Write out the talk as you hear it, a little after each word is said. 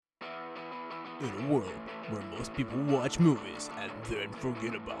In a world where most people watch movies and then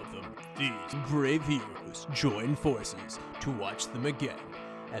forget about them, these brave heroes join forces to watch them again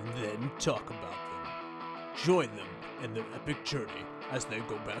and then talk about them. Join them in their epic journey as they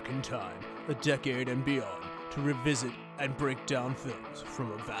go back in time, a decade and beyond, to revisit and break down films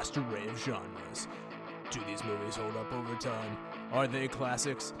from a vast array of genres. Do these movies hold up over time? Are they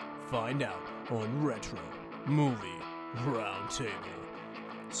classics? Find out on Retro Movie Roundtable.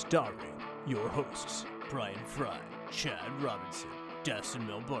 Starring your hosts, Bryan Frye, Chad Robinson, Dustin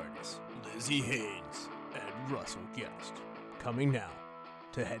Melbardis, Lizzie Haynes, and Russell Guest. Coming now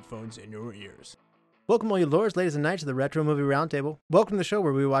to headphones in your ears. Welcome all you lords, ladies and knights, to the Retro Movie Roundtable. Welcome to the show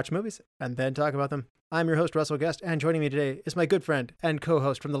where we watch movies and then talk about them. I'm your host, Russell Guest, and joining me today is my good friend and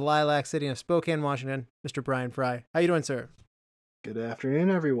co-host from the Lilac City of Spokane, Washington, Mr. Bryan Frye. How you doing, sir? Good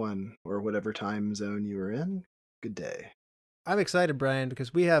afternoon, everyone, or whatever time zone you are in. Good day. I'm excited, Bryan,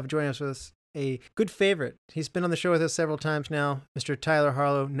 because we have joining us with us a good favorite. He's been on the show with us several times now, Mr. Tyler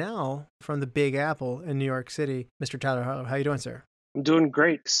Harlow, now from the Big Apple in New York City. Mr. Tyler Harlow, how you doing, sir? I'm doing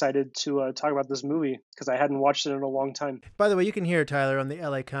great. Excited to talk about this movie because I hadn't watched it in a long time. By the way, you can hear Tyler on the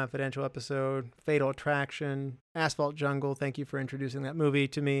LA Confidential episode, Fatal Attraction, Asphalt Jungle. Thank you for introducing that movie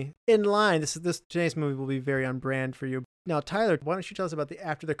to me. In line, today's movie will be very on brand for you. Now, Tyler, why don't you tell us about the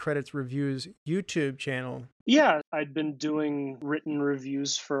After the Credits Reviews YouTube channel? Yeah, I'd been doing written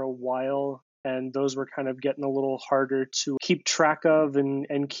reviews for a while, and those were kind of getting a little harder to keep track of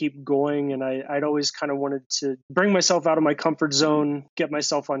and keep going. And I'd always kind of wanted to bring myself out of my comfort zone, get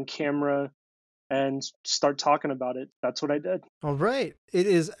myself on camera, and start talking about it. That's what I did. All right. It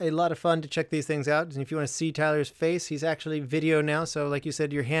is a lot of fun to check these things out. And if you want to see Tyler's face, he's actually video now. So like you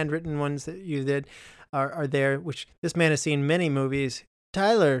said, your handwritten ones that you did are there, which this man has seen many movies.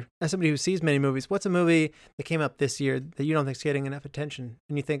 Tyler, as somebody who sees many movies, what's a movie that came up this year that you don't think is getting enough attention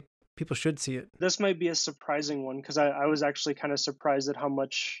and you think people should see it? This might be a surprising one because I was actually kind of surprised at how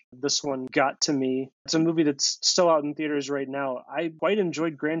much this one got to me. It's a movie that's still out in theaters right now. I quite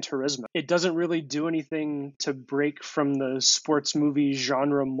enjoyed Gran Turismo. It doesn't really do anything to break from the sports movie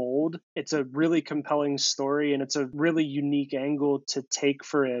genre mold. It's a really compelling story and it's a really unique angle to take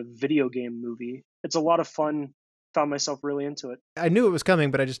for a video game movie. It's a lot of fun. Found myself really into it. I knew it was coming,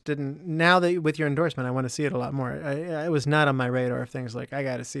 but I just didn't. Now that with your endorsement, I want to see it a lot more. It was not on my radar of things like, I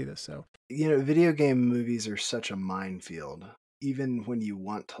got to see this. So, video game movies are such a minefield, even when you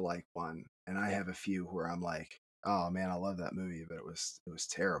want to like one. And I have a few where I'm like, oh man, I love that movie, but it was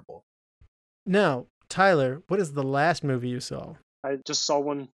terrible. Now, Tyler, what is the last movie you saw? I just saw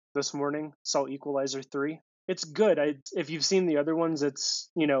one this morning, saw Equalizer 3. It's good. If you've seen the other ones, it's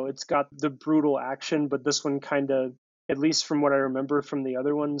got the brutal action, but this one kind of, at least from what I remember from the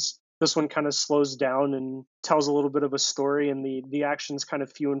other ones, this one kind of slows down and tells a little bit of a story, and the action's kind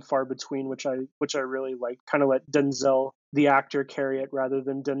of few and far between, which I really like. Kind of let Denzel, the actor, carry it rather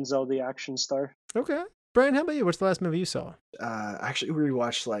than Denzel, the action star. Okay. Bryan, how about you? What's the last movie you saw? Actually, we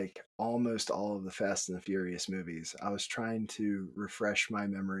rewatched like almost all of the Fast and the Furious movies. I was trying to refresh my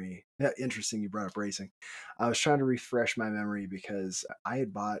memory. Yeah, interesting you brought up racing. I was trying to refresh my memory because I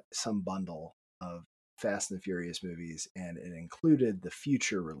had bought some bundle of Fast and the Furious movies and it included the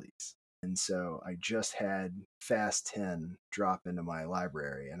future release. And so I just had Fast 10 drop into my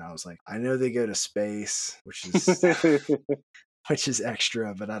library and I was like, I know they go to space, which is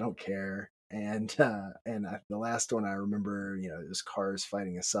extra, but I don't care. And the last one I remember, it was cars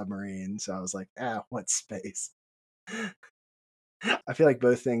fighting a submarine. So I was like, what space? I feel like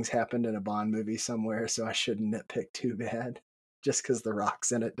both things happened in a Bond movie somewhere, so I shouldn't nitpick too bad. Just because The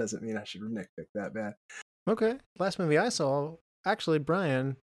Rock's in it doesn't mean I should nitpick that bad. Okay. Last movie I saw, actually,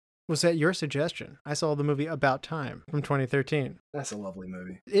 Bryan, was at your suggestion. I saw the movie About Time from 2013. That's a lovely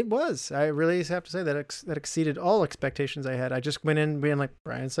movie. It was. I really have to say that exceeded all expectations I had. I just went in being like,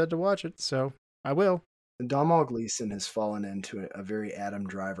 Bryan said to watch it, so I will. Domhnall Gleeson has fallen into a very Adam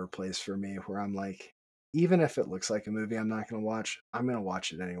Driver place for me, where I'm like, even if it looks like a movie I'm not going to watch, I'm going to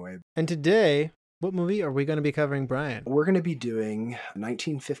watch it anyway. And today, what movie are we going to be covering, Bryan? We're going to be doing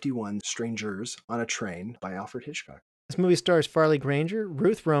 1951 Strangers on a Train by Alfred Hitchcock. This movie stars Farley Granger,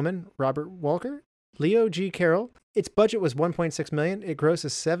 Ruth Roman, Robert Walker, Leo G. Carroll. Its budget was $1.6 million. It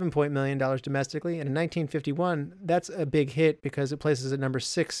grosses $7 million domestically. And in 1951, that's a big hit because it places at number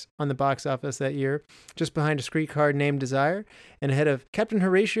 6 on the box office that year, just behind A Streetcar Named Desire and ahead of Captain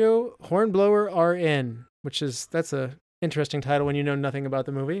Horatio Hornblower R.N., that's a interesting title when you know nothing about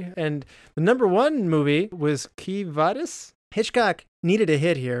the movie. And the number 1 movie was Quo Vadis. Hitchcock needed a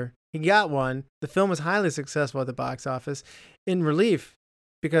hit here. He got one. The film was highly successful at the box office. In relief,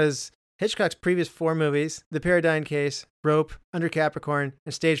 because Hitchcock's previous 4 movies, The Paradigm Case, Rope, Under Capricorn,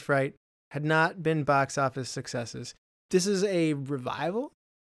 and Stage Fright, had not been box office successes. This is a revival,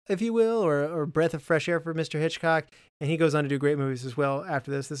 if you will, or breath of fresh air for Mr. Hitchcock. And he goes on to do great movies as well after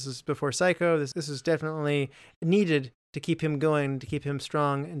this. This is before Psycho. This is definitely needed to keep him going, to keep him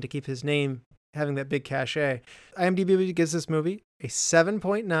strong, and to keep his name having that big cachet. IMDb gives this movie a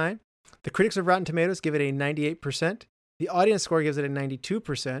 7.9. The critics of Rotten Tomatoes give it a 98%. The audience score gives it a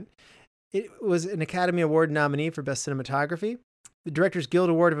 92%. It was an Academy Award nominee for Best Cinematography, the Directors Guild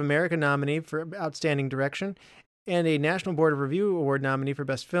Award of America nominee for Outstanding Direction, and a National Board of Review Award nominee for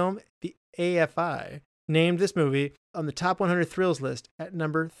Best Film. The AFI named this movie on the top 100 thrills list at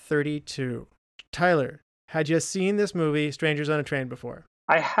number 32. Tyler, had you seen this movie, Strangers on a Train, before?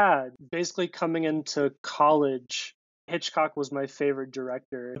 I had. Basically, coming into college, Hitchcock was my favorite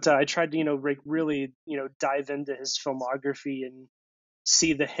director. I tried to, really, dive into his filmography and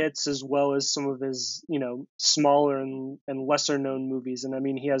see the hits as well as some of his, smaller and lesser known movies. And I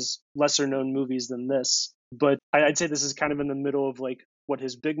mean, he has lesser known movies than this, but I'd say this is kind of in the middle of like what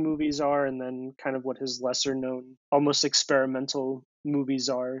his big movies are and then kind of what his lesser known, almost experimental movies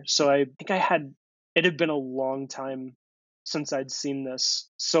are. So I think it had been a long time since I'd seen this,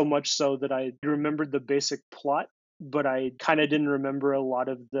 so much so that I remembered the basic plot, but I kind of didn't remember a lot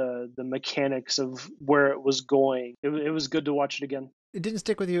of the mechanics of where it was going. It was good to watch it again. It didn't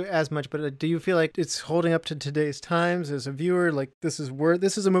stick with you as much, but do you feel like it's holding up to today's times as a viewer? Like this is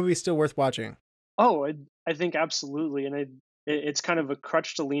a movie still worth watching? Oh, I think absolutely. And it's kind of a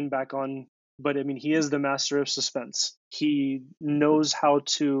crutch to lean back on, but I mean, he is the master of suspense. He knows how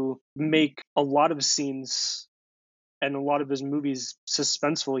to make a lot of scenes and a lot of his movies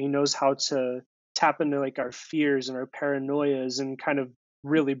suspenseful. He knows how to tap into like our fears and our paranoias and kind of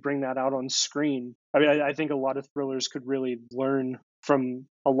really bring that out on screen. I mean, I think a lot of thrillers could really learn from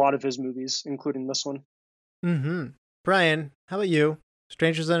a lot of his movies, including this one. Mm-hmm. Bryan, how about you?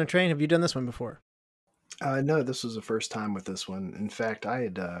 Strangers on a Train, have you done this one before? No, this was the first time with this one. In fact, I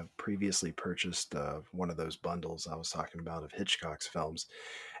had previously purchased one of those bundles I was talking about of Hitchcock's films.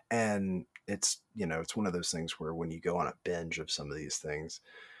 And it's one of those things where when you go on a binge of some of these things,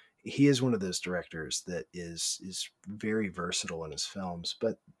 he is one of those directors that is very versatile in his films,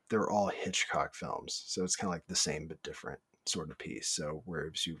 but they're all Hitchcock films. So it's kind of like the same but different sort of piece. So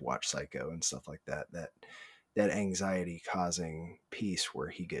whereas you watch Psycho and stuff like that anxiety causing piece where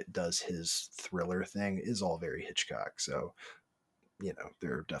he does his thriller thing is all very Hitchcock. So,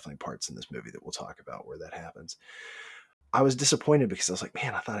 there are definitely parts in this movie that we'll talk about where that happens. I was disappointed because I was like,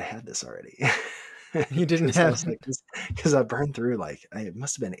 man, I thought I had this already. You didn't have it? Because I burned through it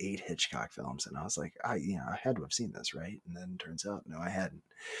must have been 8 Hitchcock films. And I was like, I had to have seen this, right? And then it turns out, no, I hadn't.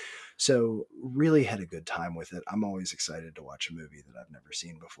 So really had a good time with it. I'm always excited to watch a movie that I've never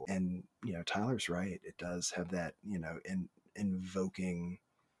seen before. And, Tyler's right. It does have that, invoking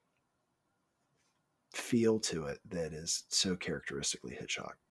feel to it that is so characteristically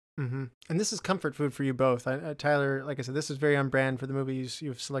Hitchcock. Mm-hmm. And this is comfort food for you both. Tyler, like I said, this is very on brand for the movies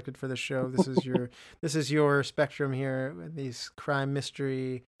you've selected for the show. This is your spectrum here, these crime,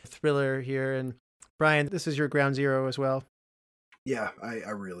 mystery, thriller here. And Bryan, this is your ground zero as well. Yeah,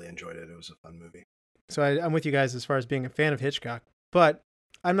 I really enjoyed it. It was a fun movie. So I'm with you guys as far as being a fan of Hitchcock, but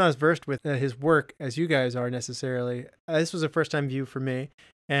I'm not as versed with his work as you guys are necessarily. This was a first-time view for me,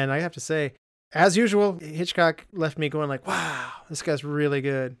 and I have to say, as usual, Hitchcock left me going like, wow, this guy's really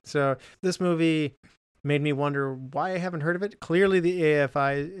good. So this movie made me wonder why I haven't heard of it. Clearly, the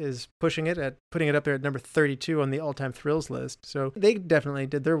AFI is putting it up there at number 32 on the all-time thrills list. So they definitely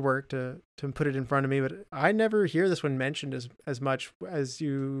did their work to put it in front of me. But I never hear this one mentioned as much as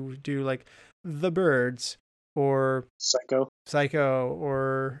you do, like The Birds or Psycho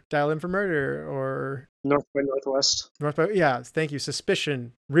or Dial M for Murder or North by Northwest. Yeah, thank you.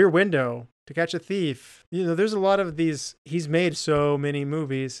 Suspicion, Rear Window, To Catch a Thief. There's a lot of these. He's made so many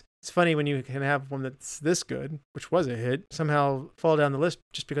movies. It's funny when you can have one that's this good, which was a hit, somehow fall down the list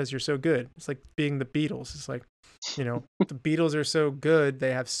just because you're so good. It's like being the Beatles. It's like, the Beatles are so good.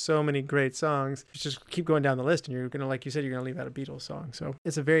 They have so many great songs. You just keep going down the list and you're going to, like you said, you're going to leave out a Beatles song. So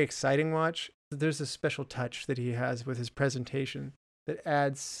it's a very exciting watch. There's a special touch that he has with his presentation that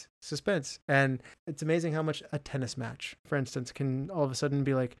adds suspense. And it's amazing how much a tennis match, for instance, can all of a sudden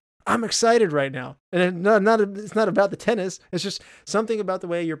be like, I'm excited right now. And it's not about the tennis. It's just something about the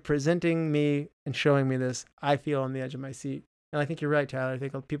way you're presenting me and showing me this. I feel on the edge of my seat. And I think you're right, Tyler. I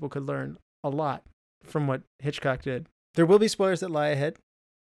think people could learn a lot from what Hitchcock did. There will be spoilers that lie ahead.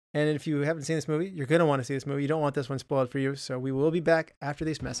 And if you haven't seen this movie, you're going to want to see this movie. You don't want this one spoiled for you. So we will be back after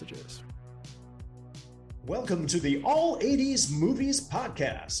these messages. Welcome to the All 80s Movies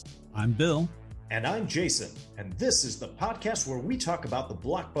Podcast. I'm Bill. And I'm Jason, and this is the podcast where we talk about the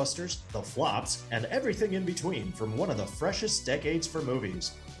blockbusters, the flops, and everything in between from one of the freshest decades for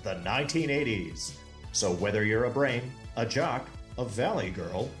movies, the 1980s. So whether you're a brain, a jock, a valley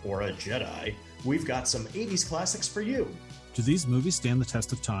girl, or a Jedi, we've got some 80s classics for you. Do these movies stand the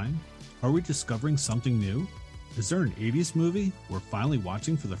test of time? Are we discovering something new? Is there an 80s movie we're finally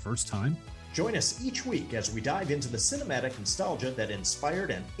watching for the first time? Join us each week as we dive into the cinematic nostalgia that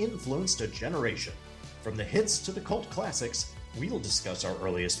inspired and influenced a generation. From the hits to the cult classics, we'll discuss our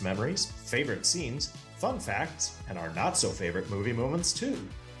earliest memories, favorite scenes, fun facts, and our not-so-favorite movie moments too.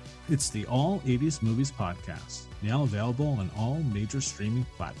 It's the All 80s Movies Podcast, now available on all major streaming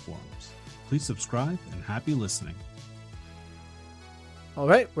platforms. Please subscribe and happy listening. All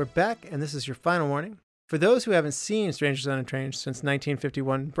right, we're back, and this is your final warning. For those who haven't seen Strangers on a Train since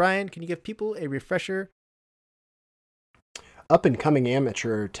 1951, Bryan, can you give people a refresher? Up-and-coming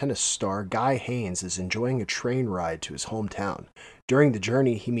amateur tennis star Guy Haynes is enjoying a train ride to his hometown. During the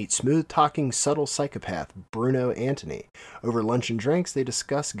journey, he meets smooth-talking, subtle psychopath Bruno Antony. Over lunch and drinks, they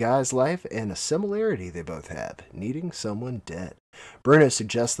discuss Guy's life and a similarity they both have, needing someone dead. Bruno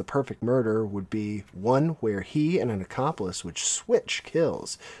suggests the perfect murder would be one where he and an accomplice would switch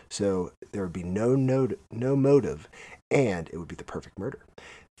kills, so there would be no motive, and it would be the perfect murder.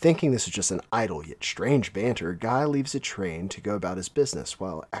 Thinking this is just an idle yet strange banter, Guy leaves the train to go about his business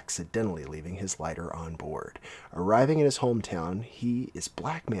while accidentally leaving his lighter on board. Arriving in his hometown, he is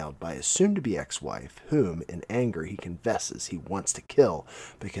blackmailed by his soon-to-be ex-wife, whom, in anger, he confesses he wants to kill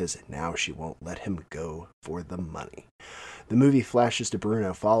because now she won't let him go for the money. The movie flashes to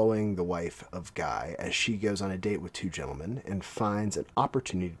Bruno following the wife of Guy as she goes on a date with two gentlemen and finds an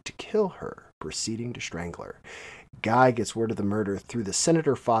opportunity to kill her, proceeding to strangle her. Guy gets word of the murder through the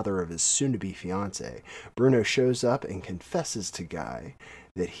senator father of his soon-to-be fiancée. Bruno shows up and confesses to Guy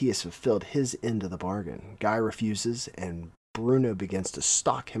that he has fulfilled his end of the bargain. Guy refuses, and Bruno begins to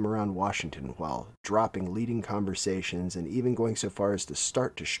stalk him around Washington while dropping leading conversations and even going so far as to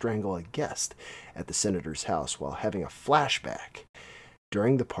start to strangle a guest at the senator's house while having a flashback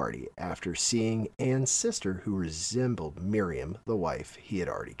during the party after seeing Anne's sister, who resembled Miriam, the wife he had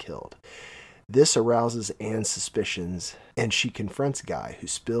already killed. This arouses Anne's suspicions, and she confronts Guy, who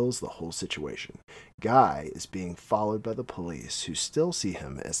spills the whole situation. Guy is being followed by the police, who still see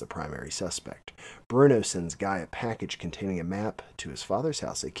him as the primary suspect. Bruno sends Guy a package containing a map to his father's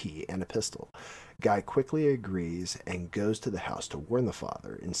house, a key, and a pistol. Guy quickly agrees and goes to the house to warn the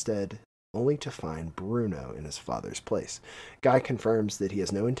father, instead only to find Bruno in his father's place. Guy confirms that he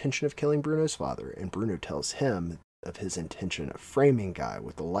has no intention of killing Bruno's father, and Bruno tells him of his intention of framing Guy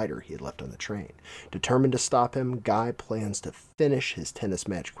with the lighter he had left on the train. Determined to stop him, Guy plans to finish his tennis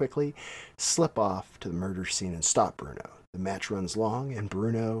match quickly, slip off to the murder scene, and stop Bruno. The match runs long, and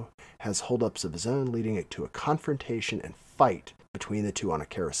Bruno has holdups of his own, leading it to a confrontation and fight between the two on a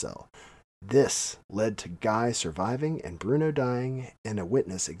carousel. This led to Guy surviving and Bruno dying, and a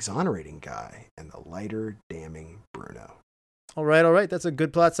witness exonerating Guy, and the lighter damning Bruno. All right. That's a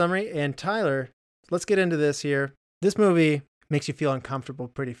good plot summary. And Tyler, let's get into this here. This movie makes you feel uncomfortable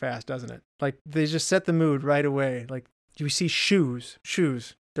pretty fast, doesn't it? Like, they just set the mood right away. Like, you see shoes.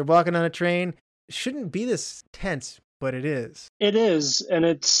 They're walking on a train. It shouldn't be this tense, but it is. It is. And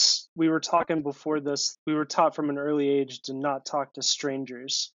we were talking before this, we were taught from an early age to not talk to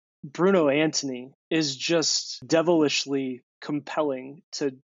strangers. Bruno Antony is just devilishly compelling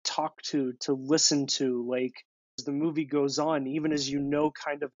to talk to listen to. Like, as the movie goes on, even as you know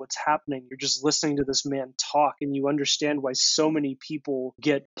kind of what's happening, you're just listening to this man talk, and you understand why so many people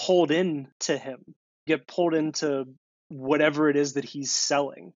get pulled into him, get pulled into whatever it is that he's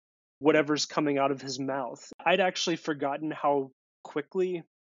selling, whatever's coming out of his mouth. I'd actually forgotten how quickly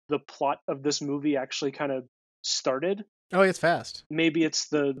the plot of this movie actually kind of started. Oh, it's fast. Maybe it's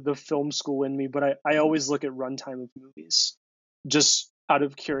the film school in me, but I always look at runtime of movies just out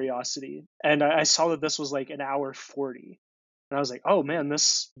of curiosity. And I saw that this was like an hour 40. And I was like, oh man,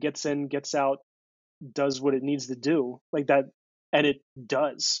 this gets in, gets out, does what it needs to do like that. And it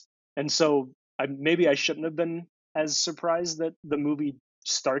does. And so maybe I shouldn't have been as surprised that the movie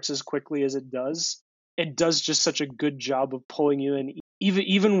starts as quickly as it does. It does just such a good job of pulling you in.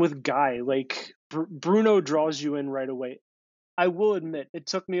 Even with Guy, like Bruno draws you in right away. I will admit, it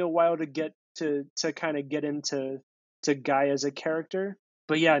took me a while to get to kind of get into Guy as a character.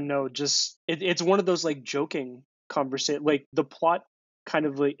 But yeah, no, just it's one of those like joking conversation, like the plot kind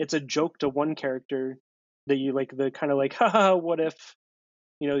of like it's a joke to one character that you like, the kind of like, haha, what if,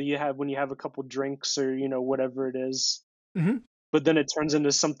 you have when you have a couple drinks or, whatever it is. Mm-hmm. But then it turns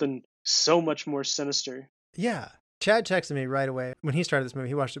into something so much more sinister. Yeah. Chad texted me right away when he started this movie.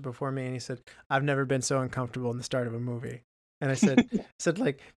 He watched it before me, and he said, "I've never been so uncomfortable in the start of a movie." And I said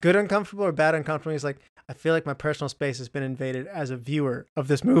like, good uncomfortable or bad uncomfortable? He's like, I feel like my personal space has been invaded as a viewer of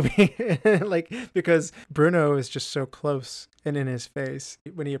this movie, like because Bruno is just so close and in his face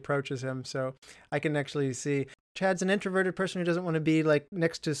when he approaches him. So I can actually see Chad's an introverted person who doesn't want to be like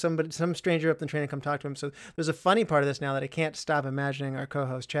next to some stranger up the train and come talk to him. So there's a funny part of this now that I can't stop imagining our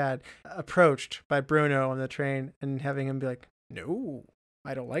co-host Chad approached by Bruno on the train and having him be like, no,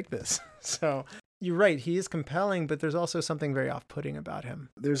 I don't like this. So you're right. He is compelling, but there's also something very off-putting about him.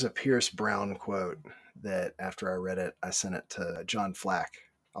 There's a Pierce Brown quote that after I read it, I sent it to John Flack,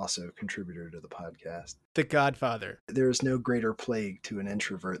 also a contributor to the podcast. The Godfather. There is no greater plague to an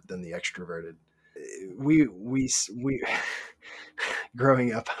introvert than the extroverted. We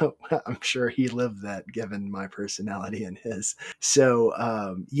growing up, I'm sure he lived that given my personality and his.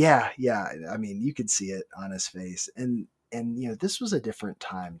 So, yeah. I mean, you could see it on his face. And, this was a different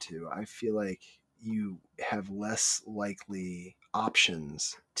time too. I feel like you have less likely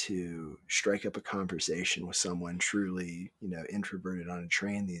options to strike up a conversation with someone truly, introverted on a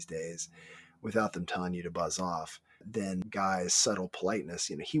train these days without them telling you to buzz off than Guy's subtle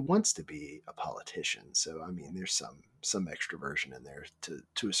politeness. He wants to be a politician. So, I mean, there's some extroversion in there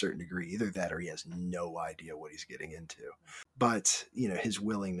to a certain degree, either that or he has no idea what he's getting into. But, his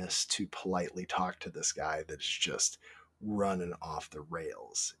willingness to politely talk to this guy that's just running off the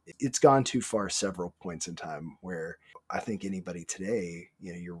rails. It's gone too far several points in time where I think anybody today,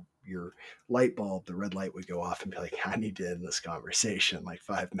 your light bulb, the red light would go off and be like, I need to end this conversation like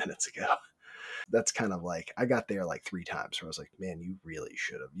 5 minutes ago. That's kind of like, I got there like 3 times where I was like, man, you really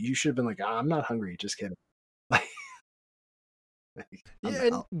should have been like, I'm not hungry. Just kidding. Yeah,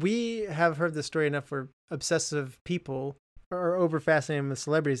 and we have heard the story enough where obsessive people are over fascinated with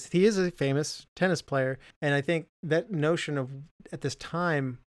celebrities. He is a famous tennis player. And I think that notion of at this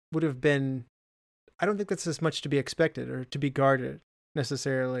time would have been, I don't think that's as much to be expected or to be guarded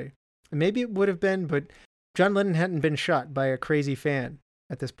necessarily. Maybe it would have been, but John Lennon hadn't been shot by a crazy fan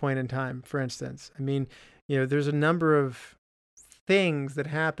at this point in time, for instance. I mean, there's a number of things that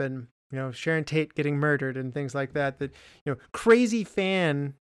happen, Sharon Tate getting murdered and things like that, crazy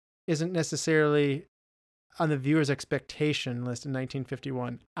fan isn't necessarily on the viewer's expectation list in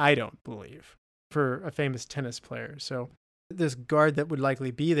 1951, I don't believe, for a famous tennis player. So this guard that would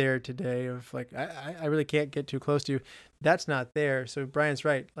likely be there today of like, I really can't get too close to you, that's not there. So Brian's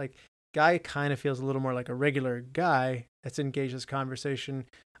right. Like, Guy kind of feels a little more like a regular guy that's engaged in this conversation.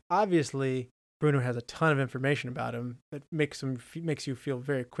 Obviously, Bruno has a ton of information about him that makes you feel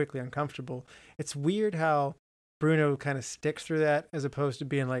very quickly uncomfortable. It's weird how Bruno kind of sticks through that as opposed to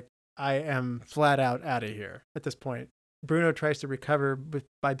being like, I am flat out of here at this point. Bruno tries to recover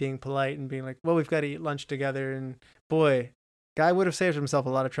by being polite and being like, well, we've got to eat lunch together. And boy, Guy would have saved himself a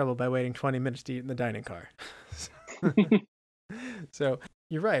lot of trouble by waiting 20 minutes to eat in the dining car. So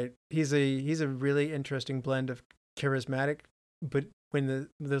you're right. He's a really interesting blend of charismatic, but when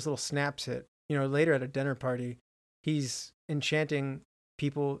those little snaps hit, later at a dinner party, he's enchanting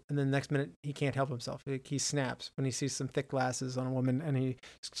people, and then the next minute he can't help himself. He snaps when he sees some thick glasses on a woman, and he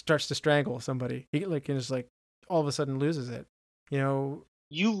starts to strangle somebody. He just like all of a sudden loses it.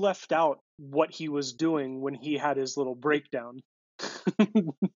 You left out what he was doing when he had his little breakdown.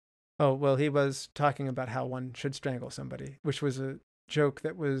 Oh, well, he was talking about how one should strangle somebody, which was a joke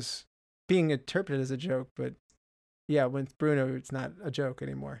that was being interpreted as a joke, but yeah, with Bruno, it's not a joke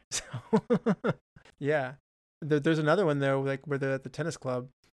anymore. So yeah. There's another one though, like where they're at the tennis club.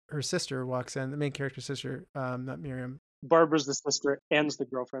 Her sister walks in, the main character's sister, not Miriam. Barbara's the sister, Anne's the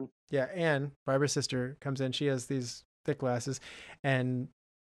girlfriend. Yeah, Anne, Barbara's sister, comes in. She has these thick glasses, and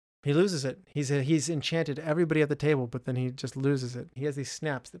he loses it. He's enchanted everybody at the table, but then he just loses it. He has these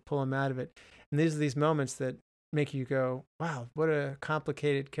snaps that pull him out of it, and these are these moments that make you go, "Wow, what a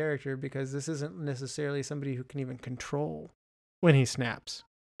complicated character!" Because this isn't necessarily somebody who can even control when he snaps.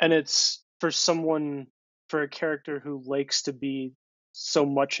 And it's for a character who likes to be so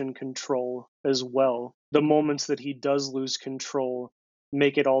much in control as well. The moments that he does lose control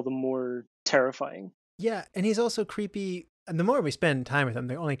make it all the more terrifying. Yeah, and he's also creepy. And the more we spend time with him,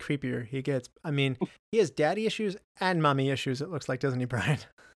 the only creepier he gets. I mean, he has daddy issues and mommy issues, it looks like, doesn't he, Brian?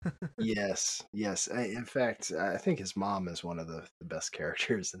 Yes. In fact, I think his mom is one of the best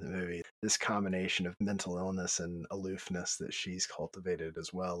characters in the movie. This combination of mental illness and aloofness that she's cultivated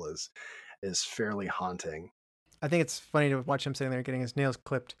as well is fairly haunting. I think it's funny to watch him sitting there getting his nails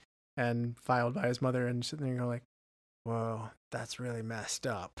clipped and filed by his mother and sitting there going like, whoa, that's really messed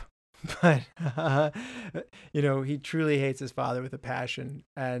up. But, he truly hates his father with a passion.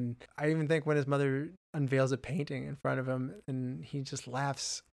 And I even think when his mother unveils a painting in front of him and he just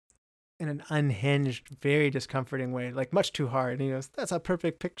laughs in an unhinged, very discomforting way, like much too hard. And he goes, "That's a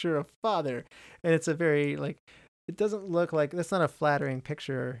perfect picture of father." And it's a very, like, it doesn't look like, that's not a flattering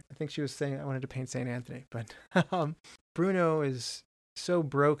picture. I think she was saying I wanted to paint St. Anthony, but Bruno is so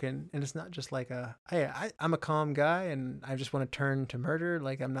broken, and it's not just like I'm a calm guy and I just want to turn to murder.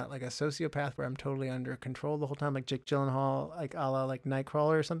 Like, I'm not like a sociopath where I'm totally under control the whole time, like Jake Gyllenhaal, like a la like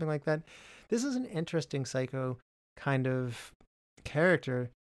Nightcrawler or something like that. This is an interesting psycho kind of character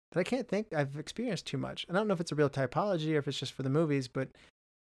that I can't think I've experienced too much. And I don't know if it's a real typology or if it's just for the movies, but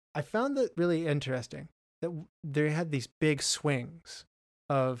I found that really interesting that they had these big swings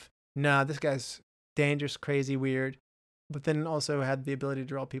of, nah, this guy's dangerous, crazy, weird, but then also had the ability to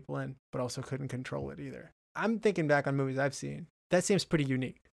draw people in, but also couldn't control it either. I'm thinking back on movies I've seen. That seems pretty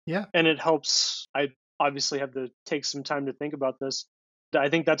unique. Yeah. And it helps. I obviously have to take some time to think about this. I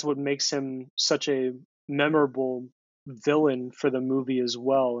think that's what makes him such a memorable villain for the movie as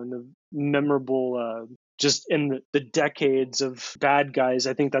well. And the memorable, just in the decades of bad guys,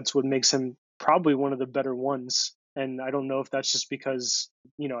 I think that's what makes him probably one of the better ones. And I don't know if that's just because,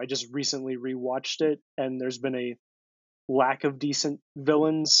 I just recently rewatched it and there's been a lack of decent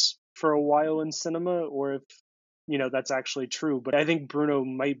villains for a while in cinema, or if that's actually true. But I think Bruno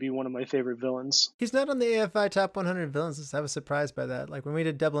might be one of my favorite villains. He's not on the AFI top 100 villains. I was surprised by that. Like when we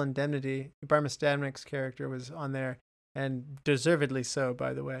did Double Indemnity, Barma Stanwyck's character was on there, and deservedly so,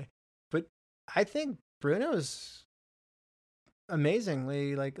 by the way. But I think Bruno's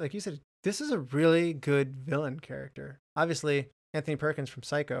amazingly, like you said, this is a really good villain character. Obviously, Anthony Perkins from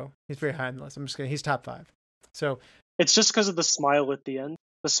Psycho, he's very high on the list. I'm just kidding. He's top 5. So it's just because of the smile at the end.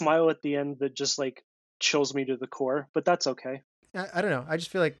 The smile at the end that just like chills me to the core, but that's okay. I don't know. I just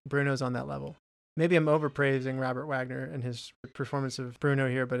feel like Bruno's on that level. Maybe I'm overpraising Robert Wagner and his performance of Bruno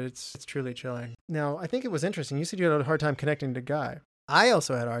here, but it's truly chilling. Now, I think it was interesting. You said you had a hard time connecting to Guy. I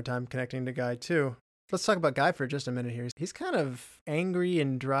also had a hard time connecting to Guy, too. Let's talk about Guy for just a minute here. He's kind of angry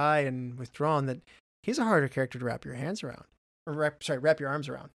and dry and withdrawn, that he's a harder character to wrap your hands around. Or wrap your arms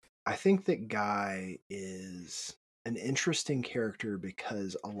around. I think that Guy is an interesting character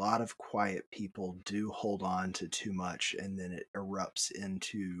because a lot of quiet people do hold on to too much, and then it erupts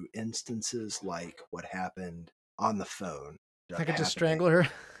into instances like what happened on the phone. I could just strangle her.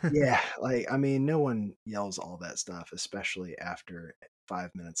 Yeah, no one yells all that stuff, especially after 5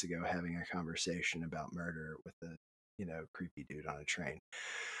 minutes ago having a conversation about murder with a creepy dude on a train.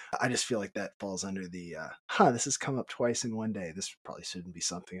 I just feel like that falls under the this has come up twice in one day. This probably shouldn't be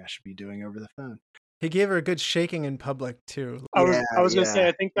something I should be doing over the phone. He gave her a good shaking in public too. I was gonna say,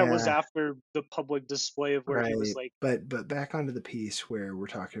 I think that was after the public display of where he was like. But back onto the piece where we're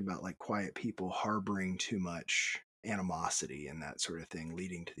talking about like quiet people harboring too much animosity and that sort of thing,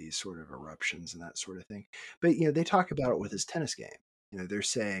 leading to these sort of eruptions and that sort of thing. But they talk about it with his tennis game. They're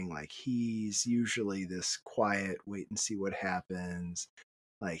saying like he's usually this quiet, wait and see what happens.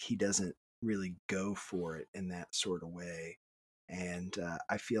 Like he doesn't really go for it in that sort of way. And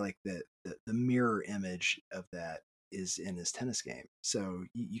I feel like that the mirror image of that is in his tennis game. So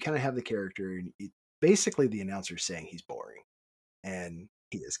you kind of have the character, and basically the announcer saying he's boring, and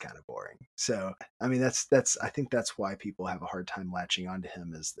he is kind of boring. So I mean, that's I think that's why people have a hard time latching onto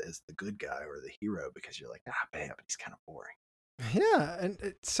him as the good guy or the hero, because you're like, man, but he's kind of boring. Yeah,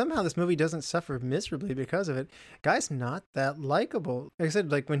 and somehow this movie doesn't suffer miserably because of it. Guy's not that likable. Like I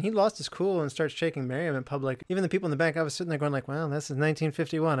said, like when he lost his cool and starts shaking Miriam in public, even the people in the back, I was sitting there going like, well, this is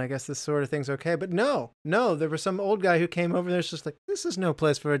 1951. I guess this sort of thing's okay. But no, there was some old guy who came over there. It's just like, this is no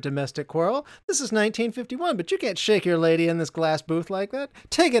place for a domestic quarrel. This is 1951, but you can't shake your lady in this glass booth like that.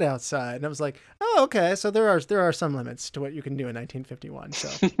 Take it outside. And I was like, oh, okay. So there are some limits to what you can do in 1951.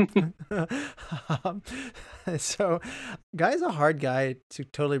 So Guy's a hard guy to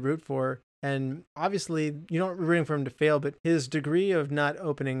totally root for, and obviously you don't rooting for him to fail, but his degree of not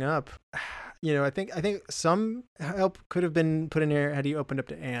opening up, I think some help could have been put in there had he opened up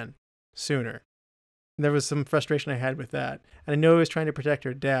to Anne sooner. There was some frustration I had with that, and I know he was trying to protect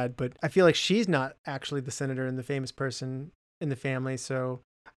her dad, but I feel like she's not actually the senator and the famous person in the family, so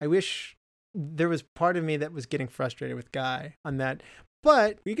I wish there was part of me that was getting frustrated with Guy on that.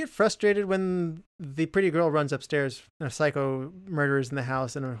 But we get frustrated when the pretty girl runs upstairs and a psycho murderer's in the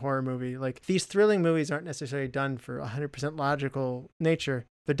house in a horror movie. Like, these thrilling movies aren't necessarily done for 100% logical nature.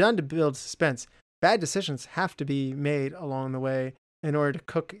 They're done to build suspense. Bad decisions have to be made along the way in order to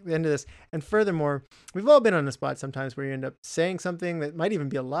cook into this. And furthermore, we've all been on a spot sometimes where you end up saying something that might even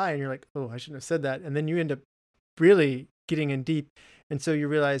be a lie, and you're like, oh, I shouldn't have said that. And then you end up really getting in deep And so you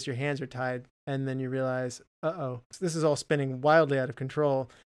realize your hands are tied, and then you realize, this is all spinning wildly out of control,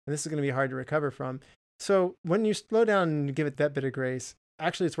 and this is going to be hard to recover from. So when you slow down and give it that bit of grace,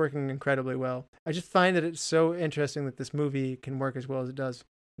 actually it's working incredibly well. I just find that it's so interesting that this movie can work as well as it does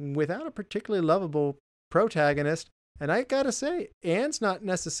without a particularly lovable protagonist. And I gotta say, Anne's not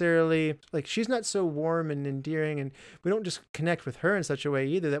necessarily, like, she's not so warm and endearing, and we don't just connect with her in such a way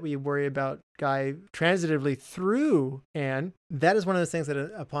either that we worry about Guy transitively through Anne. That is one of those things that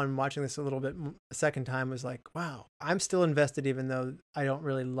upon watching this a little bit a second time was like, wow, I'm still invested even though I don't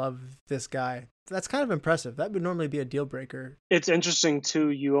really love this guy. That's kind of impressive. That would normally be a deal breaker. It's interesting too,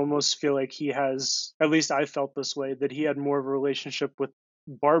 you almost feel like he has, at least I felt this way, that he had more of a relationship with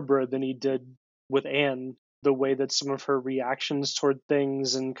Barbara than he did with Anne. The way that some of her reactions toward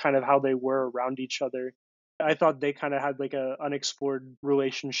things and kind of how they were around each other. I thought they kind of had like a unexplored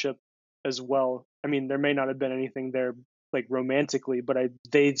relationship as well. I mean, there may not have been anything there like romantically, but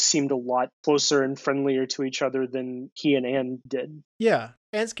they seemed a lot closer and friendlier to each other than he and Anne did. Yeah.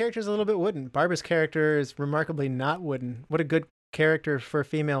 Anne's character is a little bit wooden. Barbara's character is remarkably not wooden. What a good character for a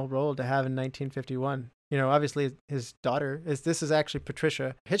female role to have in 1951. You know, obviously his daughter this is actually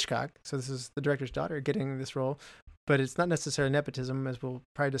Patricia Hitchcock. So this is the director's daughter getting this role, but it's not necessarily nepotism, as we'll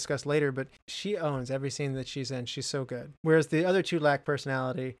probably discuss later, but she owns every scene that she's in. She's so good. Whereas the other two lack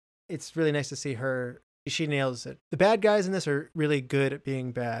personality. It's really nice to see her. She nails it. The bad guys in this are really good at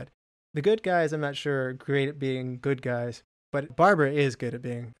being bad. The good guys, I'm not sure, are great at being good guys. But Barbara is good at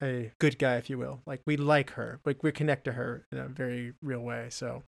being a good guy, if you will. Like, we like her. Like, we connect to her in a very real way.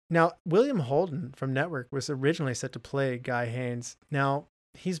 So now, William Holden from Network was originally set to play Guy Haynes. Now,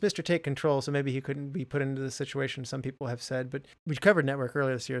 he's Mr. Take Control, so maybe he couldn't be put into this situation, some people have said. But we covered Network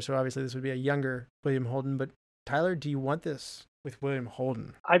earlier this year, so obviously this would be a younger William Holden. But Tyler, do you want this with William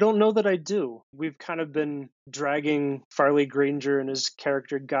Holden? I don't know that I do. We've kind of been dragging Farley Granger and his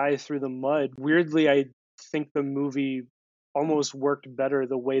character Guy through the mud. Weirdly, I think the movie almost worked better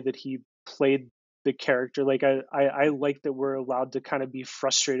the way that he played the character. Like I like that we're allowed to kind of be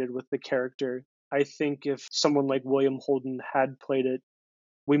frustrated with the character. I think if someone like William Holden had played it,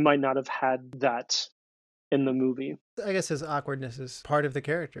 we might not have had that in the movie. I guess his awkwardness is part of the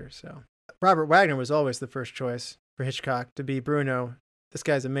character. So Robert Wagner was always the first choice for Hitchcock to be Bruno. This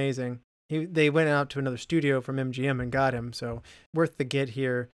guy's amazing. They went out to another studio from MGM and got him, so worth the get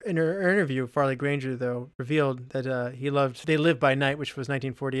here. In her interview, Farley Granger, though, revealed that he loved They Live by Night, which was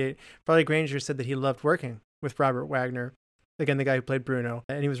 1948. Farley Granger said that he loved working with Robert Wagner, again, the guy who played Bruno,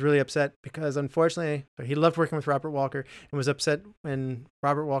 and he was really upset because, unfortunately, he loved working with Robert Walker and was upset when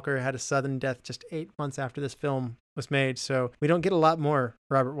Robert Walker had a sudden death just 8 months after this film was made, so we don't get a lot more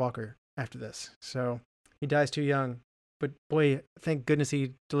Robert Walker after this. So he dies too young. But boy, thank goodness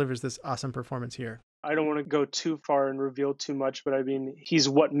he delivers this awesome performance here. I don't want to go too far and reveal too much, but I mean, he's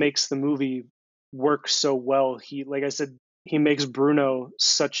what makes the movie work so well. He, like I said, he makes Bruno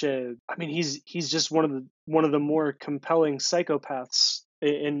such a, I mean, he's just one of the more compelling psychopaths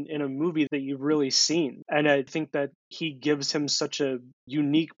in a movie that you've really seen. And I think that he gives him such a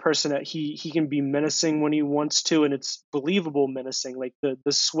unique person. He can be menacing when he wants to, and it's believable menacing, like the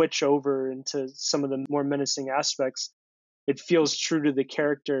switch over into some of the more menacing aspects. It feels true to the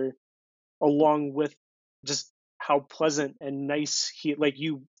character, along with just how pleasant and nice he, like,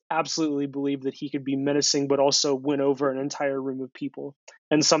 you absolutely believe that he could be menacing, but also win over an entire room of people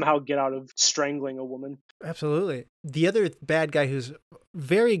and somehow get out of strangling a woman. Absolutely. The other bad guy who's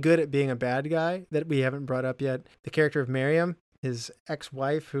very good at being a bad guy that we haven't brought up yet, the character of Miriam, his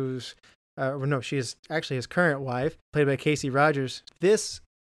ex-wife, who's, she is actually his current wife, played by Kasey Rogers. This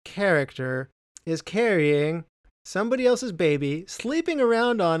character is carrying somebody else's baby, sleeping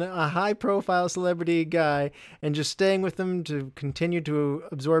around on a high-profile celebrity guy, and just staying with him to continue to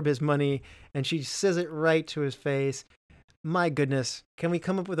absorb his money, and she says it right to his face. My goodness, can we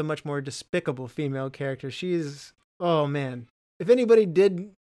come up with a much more despicable female character? She's, oh man. If anybody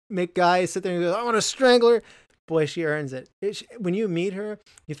did make guys sit there and go, I want to strangle her, boy, she earns it. When you meet her,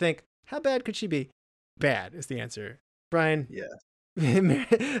 you think, how bad could she be? Bad is the answer. Bryan? Yeah.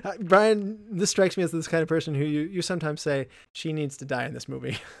 Bryan, this strikes me as this kind of person who you sometimes say she needs to die in this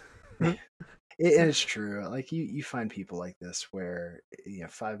movie. It's true. Like you find people like this where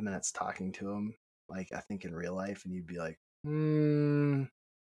 5 minutes talking to them, like I think in real life, and you'd be like,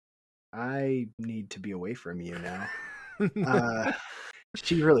 I need to be away from you now.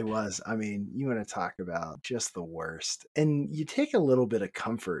 She really was. I mean, you want to talk about just the worst. And you take a little bit of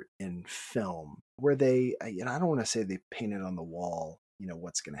comfort in film where they, I don't want to say they painted on the wall,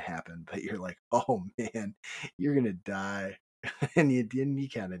 what's going to happen, but you're like, oh man, you're going to die. and you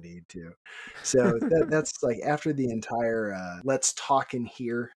kind of need to. So that's like after the entire "let's talk in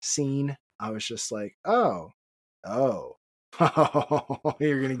here" scene, I was just like, oh,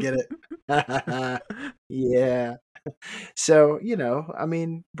 you're gonna get it, yeah. So, I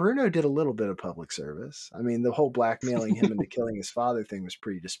mean, Bruno did a little bit of public service. I mean, the whole blackmailing him into killing his father thing was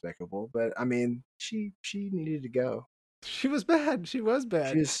pretty despicable, but I mean, she needed to go. She was bad. She was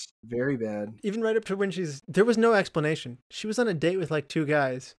bad. She was very bad. Even right up to when there was no explanation. She was on a date with like two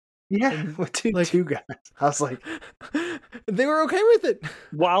guys. Yeah, with two guys. I was like, they were okay with it.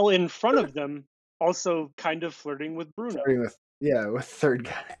 While in front of them, also kind of flirting with Bruno. With third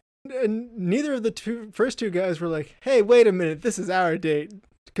guy. And neither of the first two guys were like, hey, wait a minute, this is our date.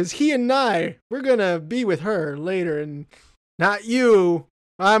 Because he and we're going to be with her later, and not you.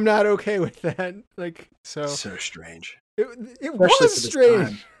 I'm not okay with that. Like, so strange. It was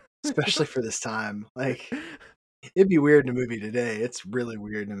strange. Especially for this time. Like, it'd be weird in a movie today. It's really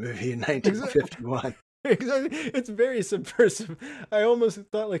weird in a movie in 1951. Exactly. It's very subversive. I almost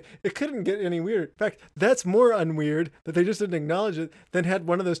thought like it couldn't get any weirder. In fact, that's more unweird that they just didn't acknowledge it. Then had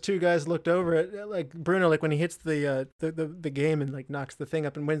one of those two guys looked over at like Bruno, like when he hits the game and like knocks the thing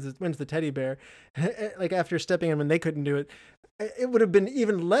up and wins the teddy bear, like after stepping in when they couldn't do it. It would have been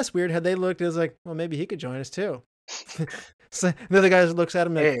even less weird had they looked as like, well, maybe he could join us too. So the other guy looks at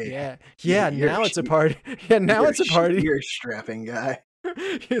him like, hey, now it's a party. Yeah, now it's a party. You're a strapping guy.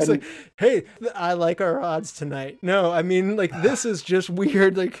 He's like, hey, I like our odds tonight. No, I mean, like, this is just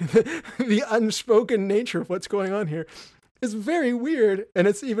weird. Like, the unspoken nature of what's going on here is very weird. And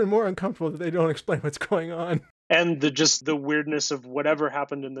it's even more uncomfortable that they don't explain what's going on. And the weirdness of whatever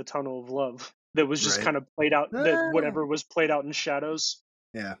happened in the Tunnel of Love that was just kind of played out, that whatever was played out in shadows.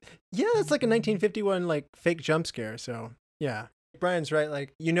 Yeah. Yeah, it's like a 1951, like, fake jump scare. So, yeah. Bryan's right.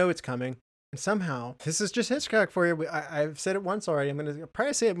 Like, it's coming. And somehow, this is just Hitchcock for you. I've said it once already. I'm going to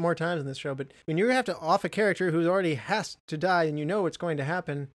probably say it more times in this show. But when you have to off a character who already has to die and you know what's going to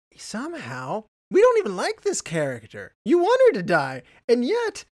happen, somehow, we don't even like this character. You want her to die. And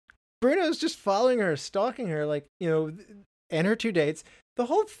yet, Bruno's just following her, stalking her, like, and her two dates. The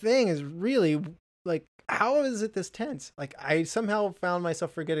whole thing is really, like, how is it this tense? Like, I somehow found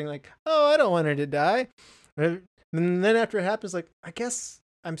myself forgetting, like, oh, I don't want her to die. And then after it happens, like, I guess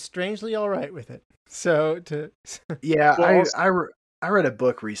I'm strangely all right with it. Yeah, I read a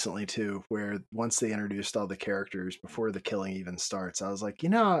book recently too, where once they introduced all the characters before the killing even starts, I was like,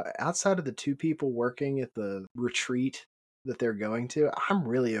 outside of the two people working at the retreat that they're going to, I'm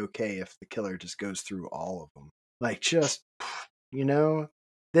really okay if the killer just goes through all of them. Like, just,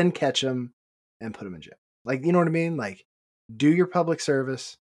 then catch them and put them in jail. Like, you know what I mean? Like, do your public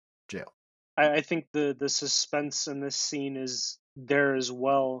service, jail. I think the suspense in this scene is there as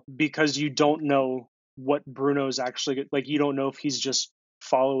well, because you don't know what Bruno's actually like. You don't know if he's just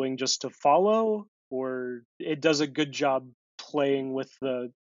following just to follow, or it does a good job playing with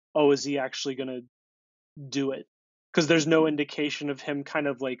is he actually gonna do it? Because there's no indication of him kind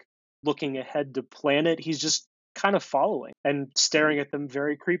of like looking ahead to plan it. He's just kind of following and staring at them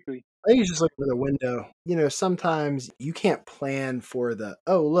very creepily. I think he's just looking for the window. Sometimes you can't plan for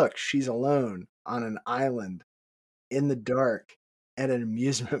look, she's alone on an island in the dark at an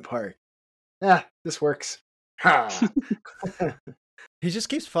amusement park. This works. Ha! He just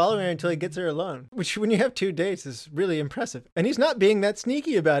keeps following her until he gets her alone, which when you have two dates is really impressive. And he's not being that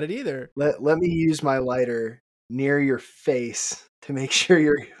sneaky about it either. Let me use my lighter near your face to make sure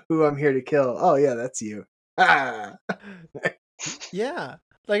you're who I'm here to kill. Oh, yeah, that's you. Ah! Yeah.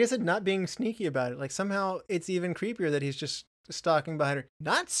 Like I said, not being sneaky about it. Like somehow it's even creepier that he's just stalking behind her,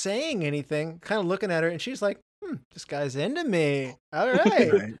 not saying anything, kind of looking at her. And she's like, this guy's into me. All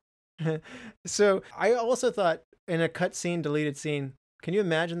right. So I also thought in a deleted scene, can you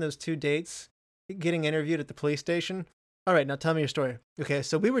imagine those two dates getting interviewed at the police station? All right, now tell me your story. Okay,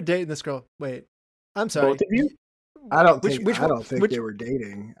 so we were dating this girl. Wait, I'm sorry. Both of you? I don't think they were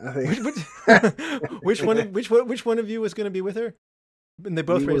dating. I think which one of you was going to be with her? And they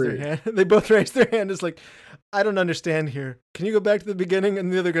both raised their hand. They both raised their hand. It's like, I don't understand here. Can you go back to the beginning?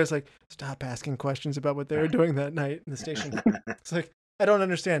 And the other guy's like, stop asking questions about what they were doing that night in the station. It's like, I don't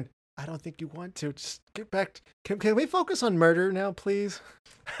understand. I don't think you want to. Just get back. Can we focus on murder now, please?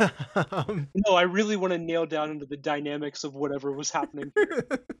 No, I really want to nail down into the dynamics of whatever was happening here.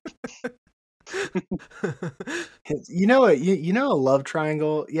 a love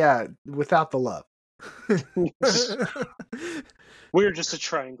triangle? Yeah, without the love. We're just a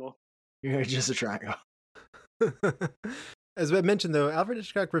triangle. You're just a triangle. As I mentioned, though, Alfred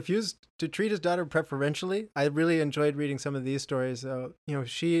Hitchcock refused to treat his daughter preferentially. I really enjoyed reading some of these stories.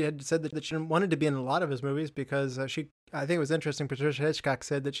 She had said that she wanted to be in a lot of his movies because she I think it was interesting. Patricia Hitchcock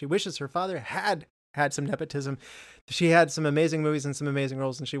said that she wishes her father had some nepotism. She had some amazing movies and some amazing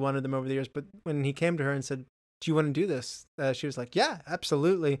roles, and she wanted them over the years. But when he came to her and said, "Do you want to do this?" She was like, "Yeah,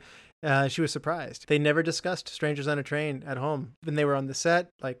 absolutely." She was surprised. They never discussed Strangers on a Train at home. When they were on the set,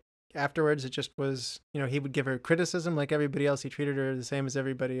 like afterwards, it just was, he would give her criticism like everybody else. He treated her the same as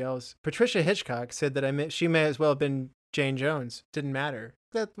everybody else. Patricia Hitchcock said that she may as well have been Jane Jones. Didn't matter.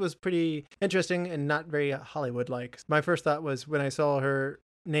 That was pretty interesting and not very Hollywood-like. My first thought was when I saw her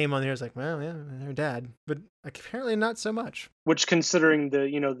name on there, I was like, well, yeah, her dad, but apparently not so much. Which, considering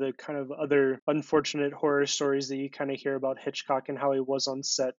the kind of other unfortunate horror stories that you kind of hear about Hitchcock and how he was on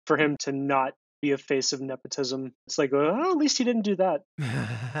set, for him to not be a face of nepotism, it's like, at least he didn't do that.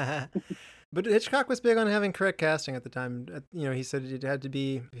 But Hitchcock was big on having correct casting at the time. He said it had to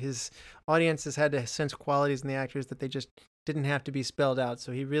be, his audiences had to sense qualities in the actors that they just didn't have to be spelled out.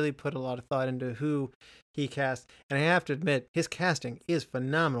 So he really put a lot of thought into who he cast. And I have to admit, his casting is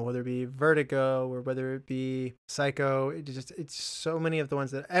phenomenal, whether it be Vertigo or whether it be Psycho. It's so many of the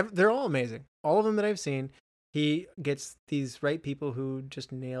ones they're all amazing. All of them that I've seen. He gets these right people who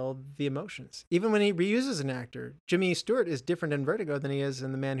just nail the emotions. Even when he reuses an actor, Jimmy Stewart is different in Vertigo than he is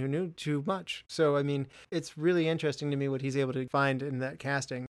in The Man Who Knew Too Much. So, I mean, it's really interesting to me what he's able to find in that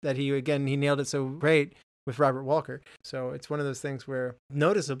casting, that he nailed it so great with Robert Walker. So it's one of those things where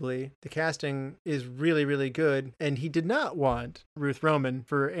noticeably the casting is really, really good. And he did not want Ruth Roman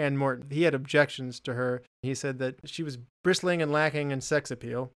for Anne Morton. He had objections to her. He said that she was bristling and lacking in sex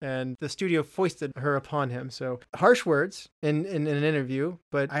appeal, and the studio foisted her upon him. So harsh words in an interview,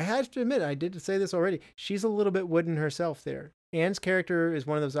 but I have to admit, I did say this already, she's a little bit wooden herself there. Anne's character is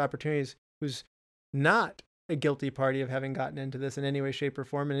one of those opportunities who's not a guilty party of having gotten into this in any way, shape, or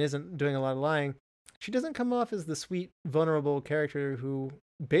form, and isn't doing a lot of lying. She doesn't come off as the sweet, vulnerable character who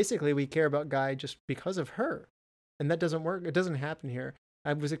basically we care about Guy just because of her. And that doesn't work. It doesn't happen here.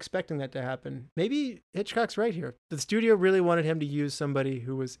 I was expecting that to happen. Maybe Hitchcock's right here. The studio really wanted him to use somebody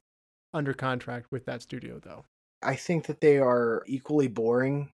who was under contract with that studio, though. I think that they are equally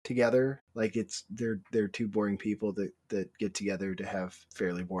boring together. Like they're two boring people that get together to have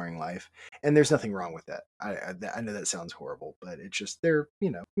fairly boring life. And there's nothing wrong with that. I know that sounds horrible, but it's just, they're,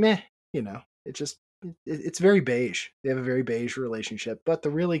 meh, it's very beige. They have a very beige relationship, but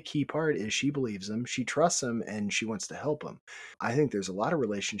the really key part is she believes him, she trusts him, and she wants to help him. I think there's a lot of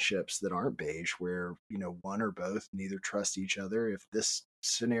relationships that aren't beige where, one or both neither trust each other. If this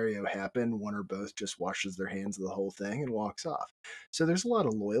scenario happened, one or both just washes their hands of the whole thing and walks off. So there's a lot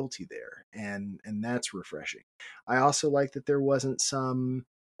of loyalty there, and that's refreshing. I also like that there wasn't some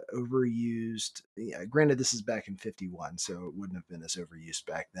overused, granted this is back in 51, so it wouldn't have been as overused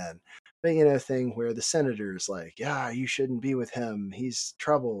back then, but thing where the senator's like, you shouldn't be with him, he's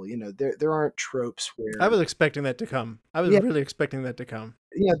trouble. There aren't tropes where I was expecting that to come. Really expecting that to come.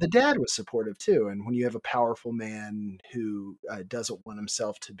 The dad was supportive too, and when you have a powerful man who doesn't want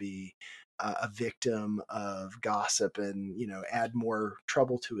himself to be a victim of gossip and add more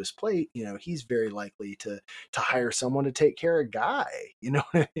trouble to his plate, he's very likely to hire someone to take care of Guy. You know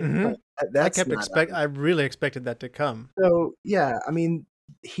what I mean? Mm-hmm. I really expected that to come. So yeah, I mean,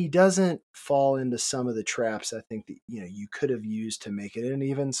 he doesn't fall into some of the traps I think that you could have used to make it an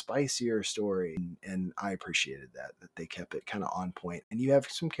even spicier story, and I appreciated that they kept it kind of on point, and you have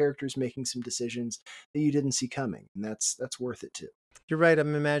some characters making some decisions that you didn't see coming, and that's worth it too. You're right.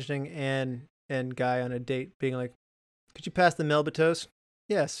 I'm imagining Anne and Guy on a date being like, could you pass the Melba toast?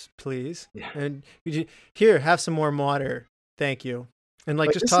 Yes, please. Yeah. And could you have some more water? Thank you. And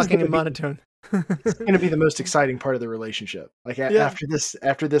just talking in monotone. It's going to be the most exciting part of the relationship. After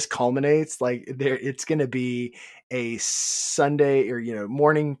this culminates, it's going to be a Sunday or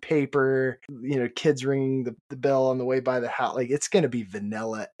morning paper. Kids ringing the bell on the way by the house. It's going to be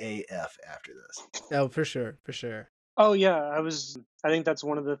vanilla AF after this. Oh, for sure, for sure. Oh yeah, I think that's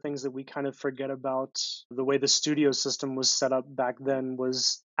one of the things that we kind of forget about the way the studio system was set up back then,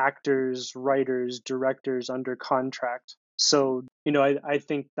 was actors, writers, directors under contract. So, I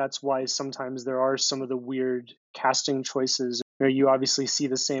think that's why sometimes there are some of the weird casting choices. You obviously see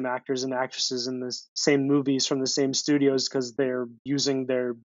the same actors and actresses in the same movies from the same studios because they're using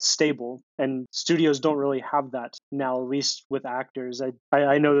their stable. And studios don't really have that now, at least with actors.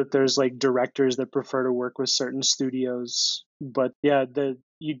 I know that there's directors that prefer to work with certain studios. But yeah,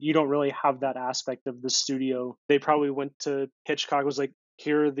 you don't really have that aspect of the studio. They probably went to Hitchcock, was like,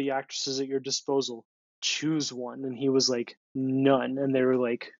 here are the actresses at your disposal. Choose one. And he was like, none. And they were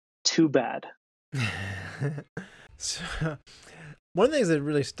like, too bad. So, one of the things that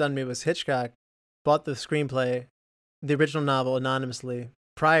really stunned me was Hitchcock bought the screenplay, the original novel, anonymously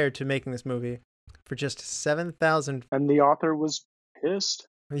prior to making this movie for just $7,000. And the author was pissed.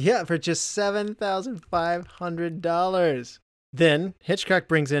 Yeah, for just $7,500. Then Hitchcock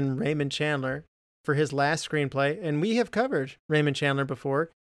brings in Raymond Chandler for his last screenplay, and we have covered Raymond Chandler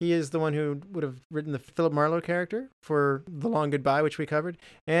before. He is the one who would have written the Philip Marlowe character for The Long Goodbye, which we covered.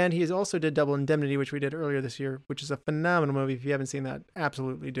 And he also did Double Indemnity, which we did earlier this year, which is a phenomenal movie. If you haven't seen that,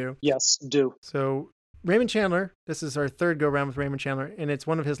 absolutely do. Yes, do. So Raymond Chandler, this is our third go-round with Raymond Chandler, and it's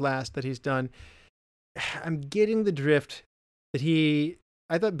one of his last that he's done. I'm getting the drift that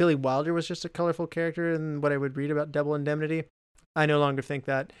I thought Billy Wilder was just a colorful character in what I would read about Double Indemnity. I no longer think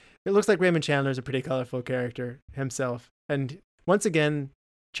that. It looks like Raymond Chandler is a pretty colorful character himself. And once again,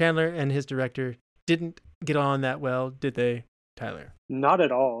 Chandler and his director didn't get on that well, did they, Tyler? Not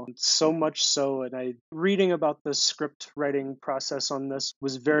at all. So much so, and reading about the script writing process on this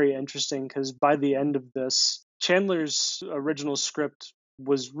was very interesting because by the end of this, Chandler's original script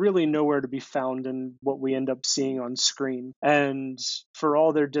was really nowhere to be found in what we end up seeing on screen. And for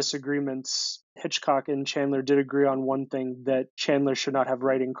all their disagreements, Hitchcock and Chandler did agree on one thing, that Chandler should not have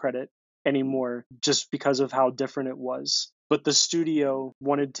writing credit anymore just because of how different it was. But the studio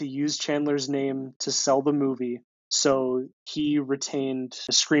wanted to use Chandler's name to sell the movie, so he retained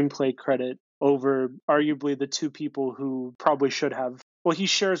a screenplay credit over arguably the two people who probably should have. Well, he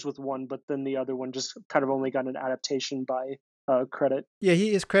shares with one, but then the other one just kind of only got an adaptation by credit. Yeah,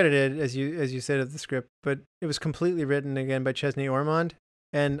 he is credited, as you said, of the script, but it was completely written again by Chesney Ormond.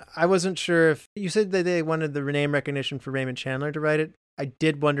 And I wasn't sure if you said that they wanted the name recognition for Raymond Chandler to write it. I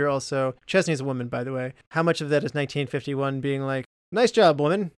did wonder also, Chesney's a woman, by the way, how much of that is 1951 being like, nice job,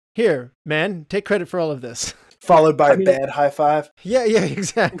 woman. Here, man, take credit for all of this. Followed by a bad high five. Yeah,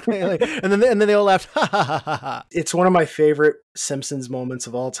 exactly. and then they all laughed. Ha ha ha ha ha. It's one of my favorite Simpsons moments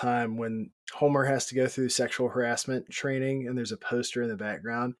of all time when Homer has to go through sexual harassment training, and there's a poster in the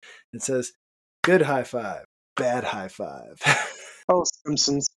background that says, "Good high five, bad high five." Oh,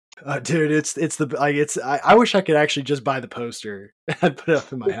 Simpsons. Dude, I wish I could actually just buy the poster and put it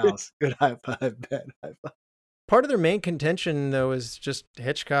up in my house. Good high five, bad high five. Part of their main contention, though, is just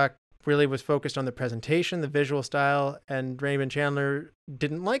Hitchcock really was focused on the presentation, the visual style, and Raymond Chandler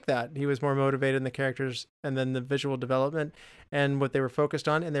didn't like that. He was more motivated in the characters and then the visual development and what they were focused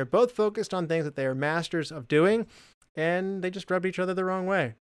on. And they're both focused on things that they are masters of doing, and they just rubbed each other the wrong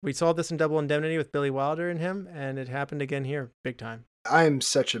way. We saw this in Double Indemnity with Billy Wilder and him, and it happened again here, big time. I'm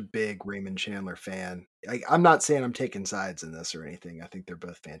such a big Raymond Chandler fan. I'm not saying I'm taking sides in this or anything. I think they're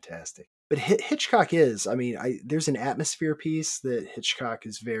both fantastic. But Hitchcock is, there's an atmosphere piece that Hitchcock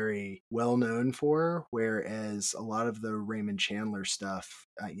is very well known for, whereas a lot of the Raymond Chandler stuff,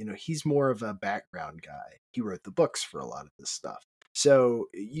 he's more of a background guy. He wrote the books for a lot of this stuff. So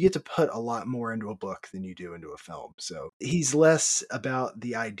you get to put a lot more into a book than you do into a film. So he's less about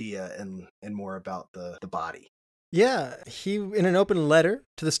the idea and more about the body. Yeah, he, in an open letter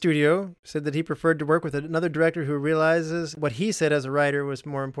to the studio, said that he preferred to work with another director who realizes what he said as a writer was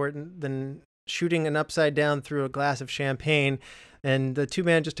more important than shooting an upside down through a glass of champagne. And the two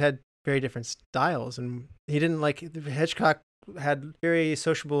men just had very different styles. And he didn't Hitchcock had very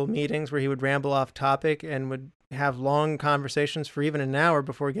sociable meetings where he would ramble off topic and would have long conversations for even an hour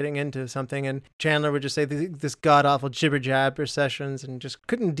before getting into something. And Chandler would just say this god-awful jibber-jabber sessions and just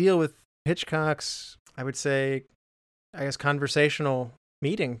couldn't deal with Hitchcock's, I would say, conversational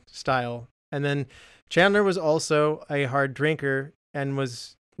meeting style. And then Chandler was also a hard drinker and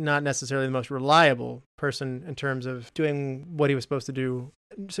was not necessarily the most reliable person in terms of doing what he was supposed to do.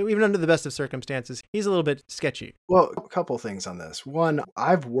 So even under the best of circumstances, he's a little bit sketchy. Well, a couple of things on this. One,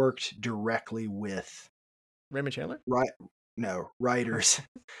 I've worked directly with Raymond Chandler? Right. No, writers.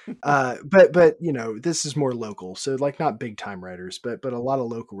 But this is more local. So not big time writers, but a lot of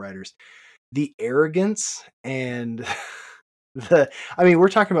local writers. The arrogance and we're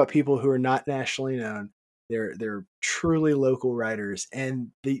talking about people who are not nationally known. They're truly local writers. And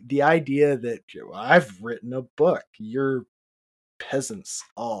the idea that I've written a book, you're peasants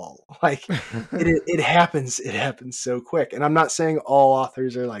all it happens so quick. And I'm not saying all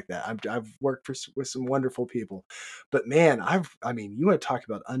authors are like that. I've worked with some wonderful people, but man, you want to talk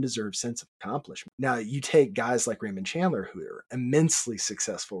about undeserved sense of accomplishment. Now you take guys like Raymond Chandler, who are immensely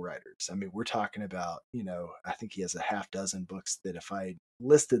successful writers. We're talking about, I think he has a half dozen books that if I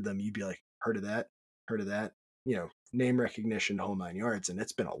listed them, you'd be like, heard of that, name recognition, whole nine yards. And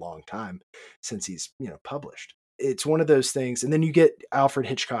it's been a long time since he's, published. It's one of those things. And then you get Alfred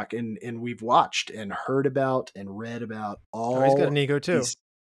Hitchcock, and we've watched and heard about and read about all. He's got an ego too.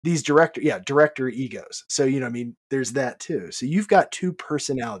 These director egos. So, there's that too. So you've got two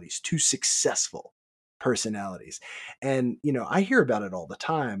successful personalities. And, I hear about it all the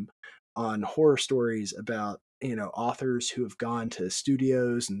time on horror stories about, authors who have gone to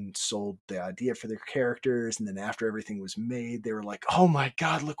studios and sold the idea for their characters. And then after everything was made, they were like, oh my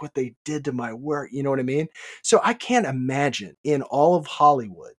God, look what they did to my work. You know what I mean? So I can't imagine in all of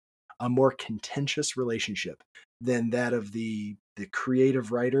Hollywood a more contentious relationship than that of the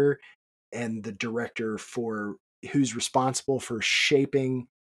creative writer and the director who's responsible for shaping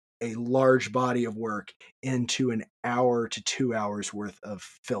a large body of work into an hour to 2 hours worth of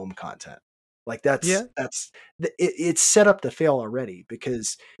film content. Like it's set up to fail already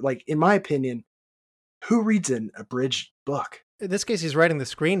because, like, in my opinion, who reads an abridged book? In this case, he's writing the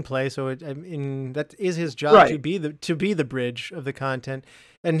screenplay, so that is his job Right. to be the bridge of the content.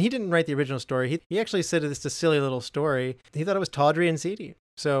 And he didn't write the original story. He actually said it's a silly little story. He thought it was tawdry and seedy.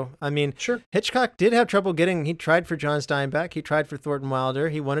 So, I mean, Sure. Hitchcock did have trouble he tried for John Steinbeck. He tried for Thornton Wilder.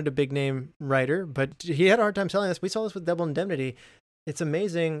 He wanted a big name writer, but he had a hard time selling this. We saw this with Double Indemnity. It's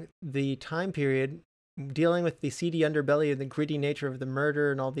amazing the time period dealing with the seedy underbelly and the gritty nature of the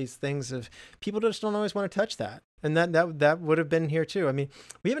murder and all these things of people just don't always want to touch that. And that would have been here too. I mean,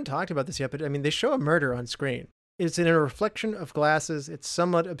 we haven't talked about this yet, but I mean, they show a murder on screen. It's in a reflection of glasses. It's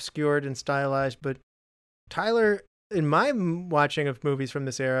somewhat obscured and stylized, but Tyler, in my watching of movies from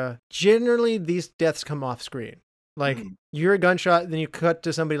this era, generally these deaths come off screen. Like you're a gunshot, then you cut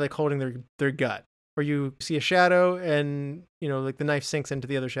to somebody like holding their gut, or you see a shadow and, like the knife sinks into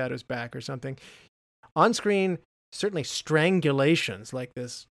the other shadow's back or something. On screen, certainly strangulations like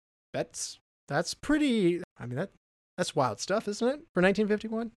this, that's pretty, I mean, that's wild stuff, isn't it, for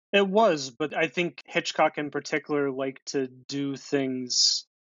 1951? It was, but I think Hitchcock in particular liked to do things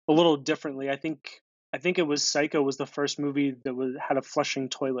a little differently. I think it was Psycho was the first movie that had a flushing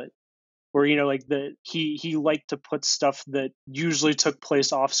toilet, where he liked to put stuff that usually took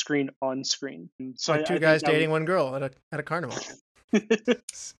place off screen on screen. So like two guys dating one girl at a carnival.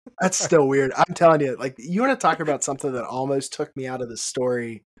 That's still weird. I'm telling you, like, you want to talk about something that almost took me out of the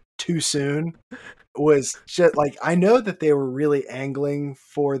story too soon, was just like, I know that they were really angling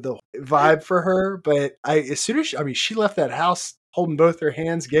for the vibe for her, but as soon as she left that house holding both her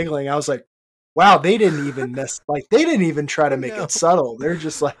hands, giggling, I was like, wow, they didn't even they didn't even try to make it subtle. They're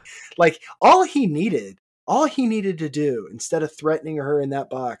just like all he needed to do instead of threatening her in that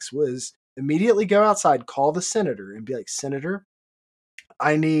box was immediately go outside, call the senator and be like, Senator,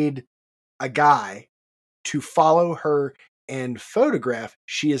 I need a guy to follow her and photograph.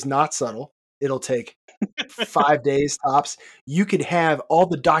 She is not subtle. It'll take 5 days tops. You could have all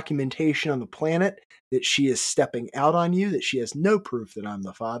the documentation on the planet that she is stepping out on you, that she has no proof that I'm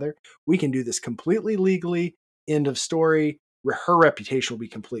the father. We can do this completely legally. End of story. Her reputation will be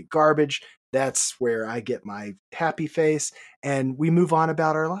complete garbage. That's where I get my happy face, and we move on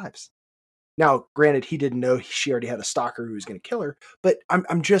about our lives. Now, granted, he didn't know she already had a stalker who was going to kill her, but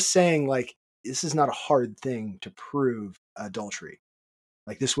I'm just saying, like, this is not a hard thing to prove adultery.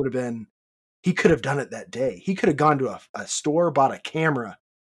 Like, this would have been, he could have done it that day. He could have gone to a store, bought a camera,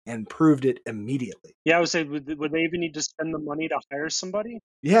 and proved it immediately. Yeah, I would say, would they even need to spend the money to hire somebody?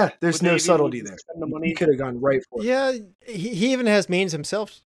 Yeah, there's no subtlety there. He could have gone right for it. Yeah, he even has means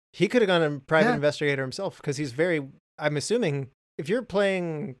himself. He could have gone a private investigator himself, because he's I'm assuming, if you're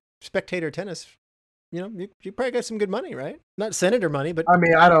playing spectator tennis, you probably got some good money, right? Not senator money, but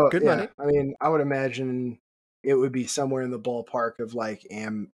money. I mean, I would imagine it would be somewhere in the ballpark of like, I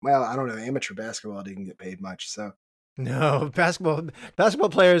don't know, amateur basketball didn't get paid much, so. No, basketball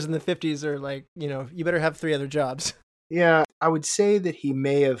players in the 50s are like, you better have 3 other jobs. Yeah, I would say that he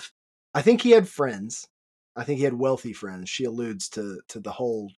may have, I think he had friends. I think he had wealthy friends. She alludes to the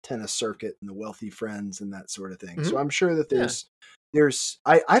whole tennis circuit and the wealthy friends and that sort of thing. Mm-hmm. So I'm sure that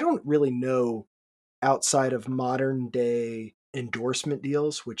I don't really know outside of modern day endorsement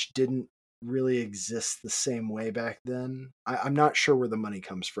deals, which didn't really exist the same way back then. I'm not sure where the money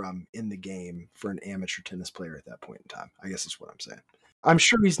comes from in the game for an amateur tennis player at that point in time. I guess is what I'm saying. I'm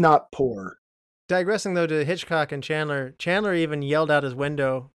sure he's not poor. Digressing though to Hitchcock and Chandler even yelled out his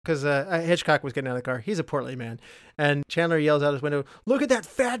window, because Hitchcock was getting out of the car. He's a portly man. And Chandler yells out his window, "Look at that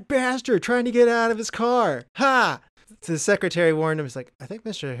fat bastard trying to get out of his car. Ha!" The secretary warned him. He's like, "I think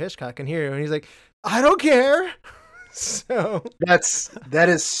Mr. Hitchcock can hear you." And he's like, "I don't care." So that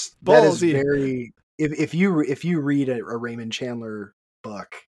is very, if you read a Raymond Chandler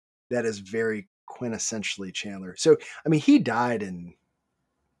book, that is very quintessentially Chandler. So, I mean, he died in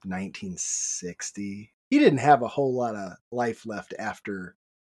 1960. He didn't have a whole lot of life left after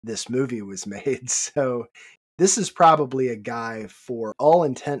this movie was made. So this is probably a guy, for all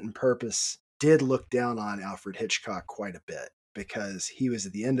intent and purpose, did look down on Alfred Hitchcock quite a bit, because he was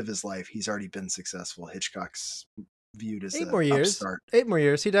at the end of his life. He's already been successful. Hitchcock's viewed as 8 an more years. upstart. 8 more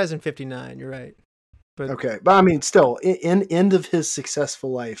years. He dies in 59. You're right. But Okay, but I mean, still, in end of his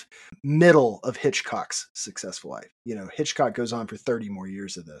successful life, middle of Hitchcock's successful life. Hitchcock goes on for 30 more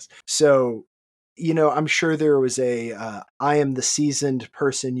years of this. So, I'm sure there was I am the seasoned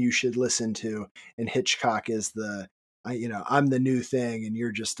person you should listen to, and Hitchcock is I'm the new thing, and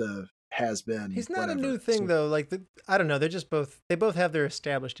you're just a has been. He's not whatever. a new thing, though. Like, I don't know. They both have their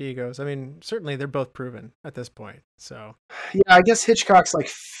established egos. I mean, certainly they're both proven at this point. So, yeah, I guess Hitchcock's like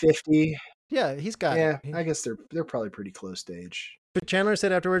 50. Yeah, he's got Yeah, it. I guess they're probably pretty close to age. But Chandler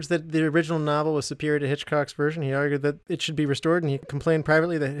said afterwards that the original novel was superior to Hitchcock's version. He argued that it should be restored, and he complained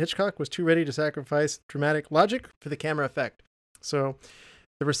privately that Hitchcock was too ready to sacrifice dramatic logic for the camera effect. So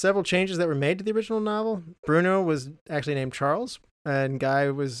there were several changes that were made to the original novel. Bruno was actually named Charles, and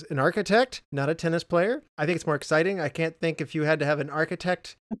Guy was an architect, not a tennis player. I think it's more exciting. I can't think if you had to have an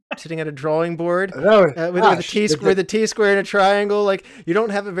architect sitting at a drawing board with a T-square and a triangle. Like, you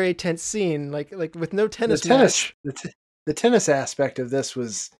don't have a very tense scene, like with no tennis match. The tennis aspect of this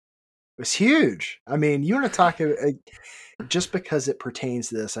was huge. I mean, you want to talk just because it pertains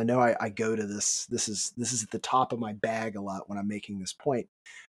to this. I know I go to this. This is at the top of my bag a lot when I'm making this point,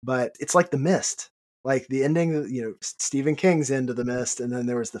 but it's like The Mist. Like the ending, Stephen King's End of The Mist, and then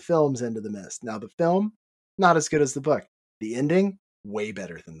there was the film's End of The Mist. Now the film, not as good as the book. The ending, way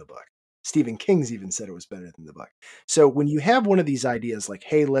better than the book. Stephen King's even said it was better than the book. So when you have one of these ideas like,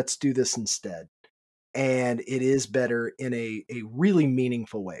 hey, let's do this instead, and it is better in a really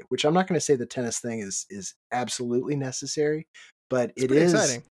meaningful way, which I'm not going to say the tennis thing is absolutely necessary, but it is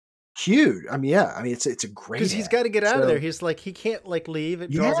exciting. Huge. I mean, yeah. I mean, it's a great because he's got to get out of there. He's like, he can't leave.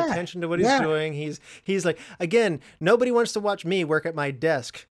 It draws attention to what he's doing. He's like, again, nobody wants to watch me work at my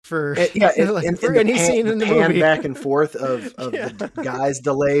desk for any scene in the movie. Back and forth of the guy's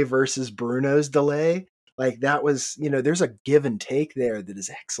delay versus Bruno's delay. Like that was, there's a give and take there that is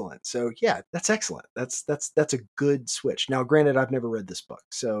excellent. So yeah, that's excellent. That's a good switch. Now, granted, I've never read this book,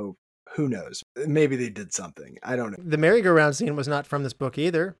 so who knows? Maybe they did something. I don't know. The merry-go-round scene was not from this book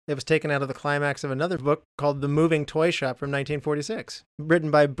either. It was taken out of the climax of another book called The Moving Toy Shop from 1946,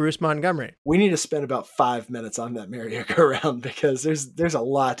 written by Bruce Montgomery. We need to spend about 5 minutes on that merry-go-round because there's a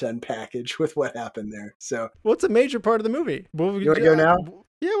lot to unpackage with what happened there. So, well, it's a major part of the movie. You want to go now?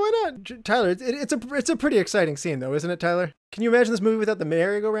 Yeah, why not? Tyler, it's a pretty exciting scene, though, isn't it, Tyler? Can you imagine this movie without the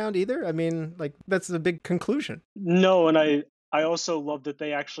merry-go-round either? I mean, like, that's the big conclusion. No, and I also love that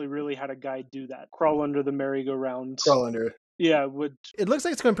they actually really had a guy do that. Crawl under the merry-go-round. Crawl under. Yeah. It looks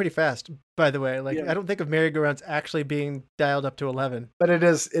like it's going pretty fast, by the way. Like, I don't think of merry-go-rounds actually being dialed up to 11. But it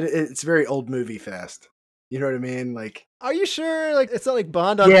is. It's very old movie fast. You know what I mean? Like, are you sure? Like, it's not like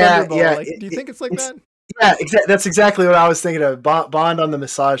Bond on Thunderball. Yeah. Like, do you think it's like that? Yeah, that's exactly what I was thinking of. Bond on the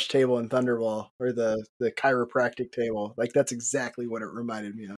massage table in Thunderball, or the chiropractic table. Like, that's exactly what it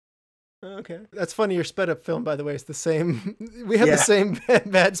reminded me of. Okay. That's funny. Your sped up film, by the way, is the same. We have the same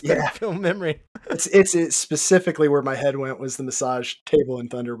bad sped up film memory. It's specifically where my head went was the massage table in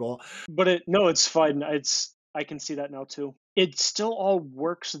Thunderball. But it's fine. I can see that now too. It still all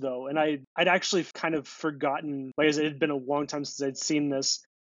works though. And I'd actually kind of forgotten, like I said, it had been a long time since I'd seen this.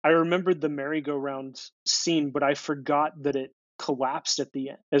 I remembered the merry-go-round scene, but I forgot that it collapsed at the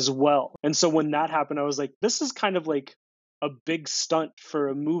end as well. And so when that happened, I was like, this is kind of like a big stunt for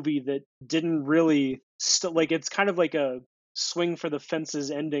a movie that didn't really it's kind of like a swing for the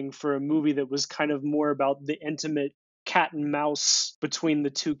fences ending for a movie that was kind of more about the intimate cat and mouse between the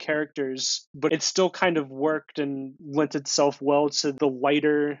two characters, but it still kind of worked and lent itself well to the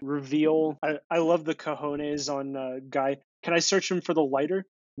lighter reveal. I love the cojones on Guy. Can I search him for the lighter?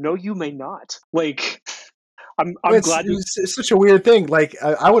 No, you may not. Like, I'm glad it's such a weird thing. Like,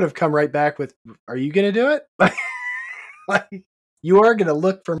 I would have come right back with, "Are you going to do it?" Like, you are going to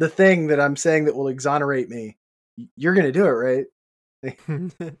look for the thing that I'm saying that will exonerate me. You're going to do it, right?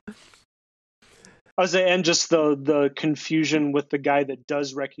 And just the confusion with the guy that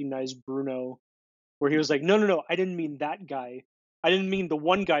does recognize Bruno, where he was like, no, I didn't mean that guy. I didn't mean the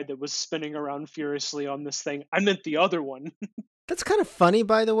one guy that was spinning around furiously on this thing. I meant the other one. That's kind of funny,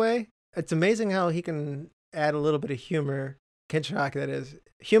 by the way. It's amazing how he can add a little bit of humor. Hitchcock, that is.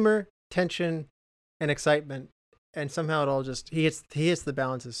 Humor, tension, and excitement. And somehow it all just, he hits the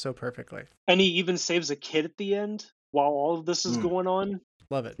balances so perfectly. And he even saves a kid at the end while all of this is going on.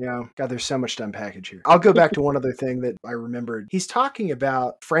 Love it. Yeah. God, there's so much to unpackage here. I'll go back to one other thing that I remembered. He's talking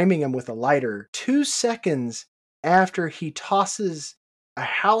about framing him with a lighter 2 seconds after he tosses a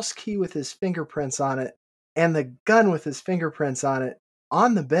house key with his fingerprints on it and the gun with his fingerprints on it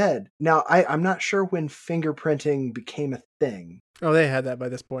on the bed. Now, I'm not sure when fingerprinting became a thing. Oh, they had that by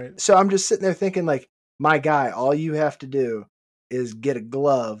this point. So I'm just sitting there thinking, like, my guy, all you have to do is get a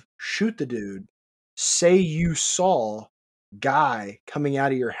glove, shoot the dude, say you saw guy coming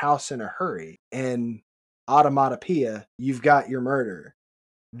out of your house in a hurry, and automatopoeia, you've got your murder.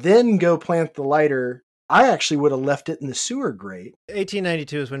 Then go plant the lighter. I actually would have left it in the sewer grate.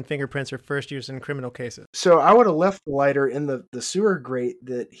 1892 is when fingerprints are first used in criminal cases. So I would have left the lighter in the sewer grate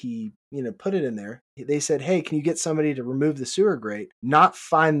that he, put it in there. They said, hey, can you get somebody to remove the sewer grate? Not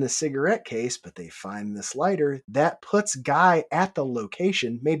find the cigarette case, but they find this lighter. That puts Guy at the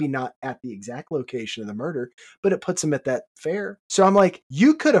location, maybe not at the exact location of the murder, but it puts him at that fair. So I'm like,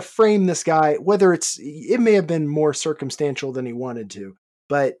 you could have framed this guy, it may have been more circumstantial than he wanted to,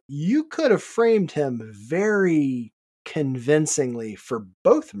 but you could have framed him very convincingly for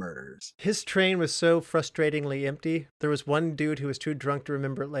both murders. His train was so frustratingly empty. There was one dude who was too drunk to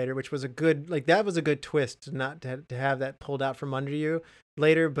remember it later, which was that was a good twist, not to have that pulled out from under you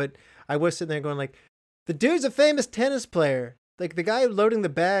later. But I was sitting there going the dude's a famous tennis player. Like, the guy loading the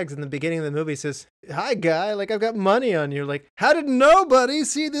bags in the beginning of the movie says, hi, guy, I've got money on you. Like, how did nobody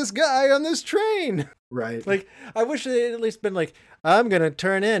see this guy on this train? Right. Like, I wish it had at least been I'm going to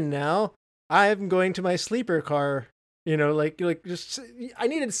turn in now. I'm going to my sleeper car. Just, I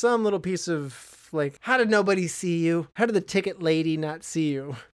needed some little piece of, how did nobody see you? How did the ticket lady not see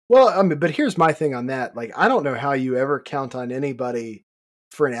you? Well, but here's my thing on that. I don't know how you ever count on anybody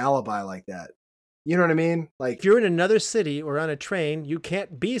for an alibi like that. You know what I mean? If you're in another city or on a train, you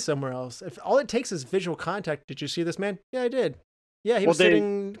can't be somewhere else. If all it takes is visual contact. Did you see this man? Yeah, I did. Yeah, he was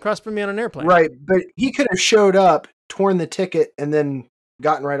sitting across from me on an airplane. Right, but he could have showed up, torn the ticket, and then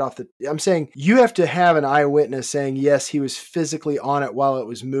gotten right off I'm saying you have to have an eyewitness saying, yes, he was physically on it while it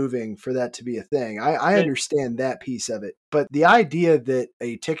was moving for that to be a thing. I understand that piece of it. But the idea that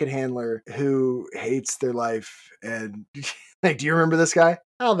a ticket handler who hates their life and do you remember this guy?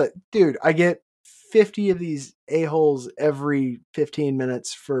 Dude, I get 50 of these a-holes every 15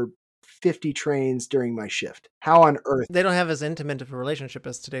 minutes for 50 trains during my shift. How on earth? They don't have as intimate of a relationship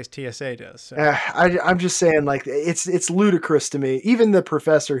as today's TSA does. So. I'm just saying, it's ludicrous to me. Even the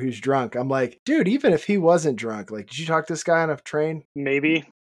professor who's drunk, I'm like, dude, even if he wasn't drunk, did you talk to this guy on a train? Maybe.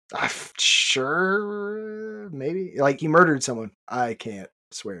 Sure, maybe. He murdered someone. I can't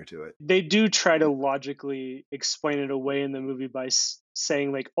swear to it. They do try to logically explain it away in the movie by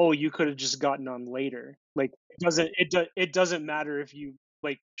saying oh, you could have just gotten on later. It doesn't matter if you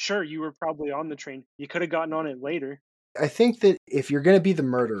sure, you were probably on the train. You could have gotten on it later. I think that if you're going to be the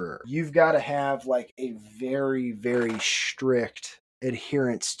murderer, you've got to have a very, very strict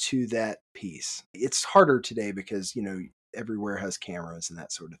adherence to that piece. It's harder today because, everywhere has cameras and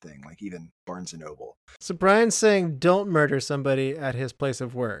that sort of thing, even Barnes & Noble. So Bryan's saying don't murder somebody at his place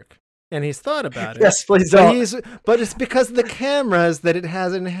of work. And he's thought about it. Yes, please don't. But it's because of the cameras that it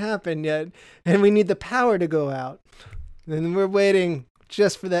hasn't happened yet. And we need the power to go out. And we're waiting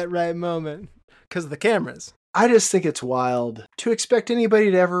just for that right moment because of the cameras. I just think it's wild to expect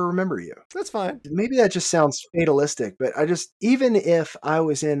anybody to ever remember you. That's fine. Maybe that just sounds fatalistic, but even if I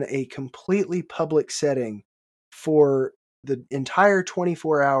was in a completely public setting for the entire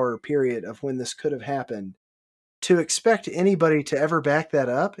 24-hour period of when this could have happened, to expect anybody to ever back that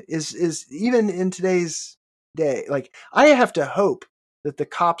up is even in today's day. I have to hope that the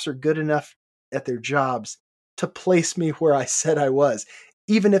cops are good enough at their jobs to place me where I said I was,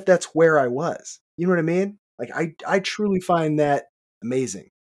 even if that's where I was. You know what I mean? I truly find that amazing.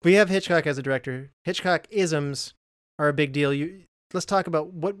 We have Hitchcock as a director. Hitchcock isms are a big deal. Let's talk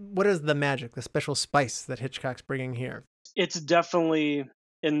about what is the magic, the special spice that Hitchcock's bringing here. It's definitely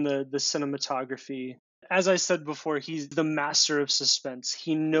in the cinematography. As I said before, he's the master of suspense.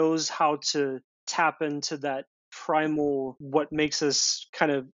 He knows how to tap into that primal, what makes us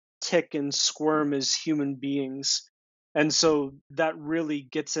kind of tick and squirm as human beings. And so that really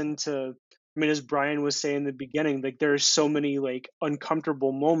gets into, as Bryan was saying in the beginning, there are so many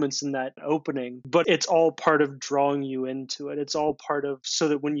uncomfortable moments in that opening, but it's all part of drawing you into it. It's all part of, so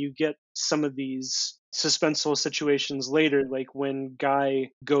that when you get some of these suspenseful situations later, when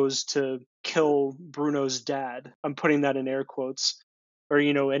Guy goes to kill Bruno's dad, I'm putting that in air quotes, or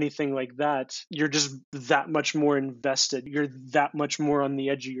anything like that, you're just that much more invested. You're that much more on the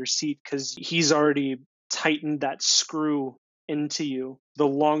edge of your seat because he's already tightened that screw into you the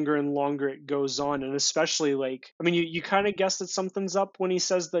longer and longer it goes on. And especially you kind of guess that something's up when he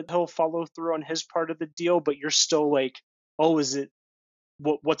says that he'll follow through on his part of the deal, but you're still oh, is it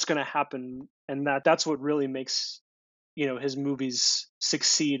what's going to happen? And that's what really makes his movies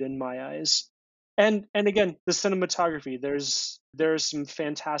succeed in my eyes. And again, the cinematography. There's some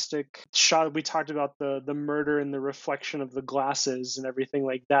fantastic shot. We talked about the murder and the reflection of the glasses and everything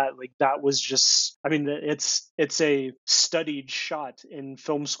like that. Like that was just, I mean, it's a studied shot in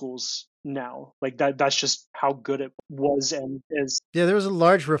film schools now. Like that's just how good it was and is. Yeah, there was a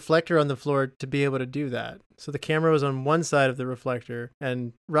large reflector on the floor to be able to do that. So the camera was on one side of the reflector,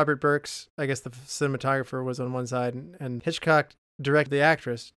 and Robert Burks, I guess the cinematographer, was on one side, and Hitchcock directed the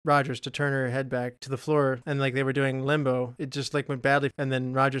actress, Rogers, to turn her head back to the floor, and like they were doing limbo, it just like went badly, and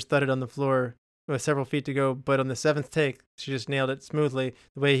then Rogers thudded on the floor with several feet to go, but on the seventh take, she just nailed it smoothly,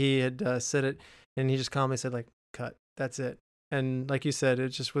 the way he had said it, and he just calmly said, like, cut, that's it. And like you said, it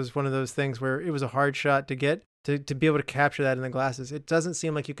just was one of those things where it was a hard shot to get, to be able to capture that in the glasses. It doesn't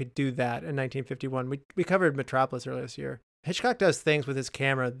seem like you could do that in 1951. We covered Metropolis earlier this year. Hitchcock does things with his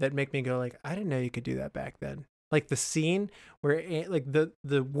camera that make me go like, I didn't know you could do that back then. Like the scene where like the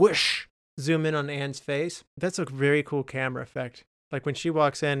whoosh zoom in on Anne's face. That's a very cool camera effect. Like when she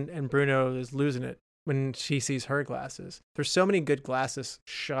walks in and Bruno is losing it when she sees her glasses. There's so many good glasses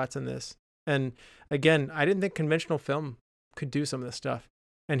shots in this. And again, I didn't think conventional film could do some of this stuff,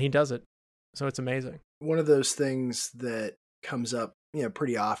 and he does it. So it's amazing. One of those things that comes up,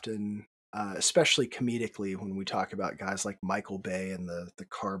 pretty often, especially comedically, when we talk about guys like Michael Bay and the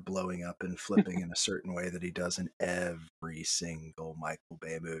car blowing up and flipping in a certain way that he does in every single Michael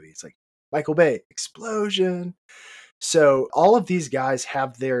Bay movie. It's like, Michael Bay, explosion. So all of these guys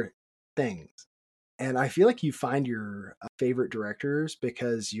have their things. And I feel like you find your favorite directors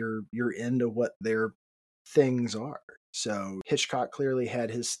because you're into what their things are. So Hitchcock clearly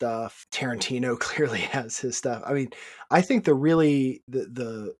had his stuff. Tarantino clearly has his stuff. I mean, I think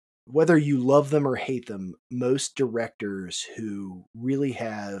the whether you love them or hate them, most directors who really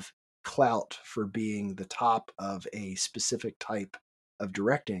have clout for being the top of a specific type of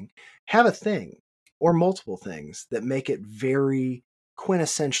directing have a thing or multiple things that make it very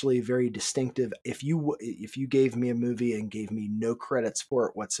quintessentially very distinctive. If you gave me a movie and gave me no credits for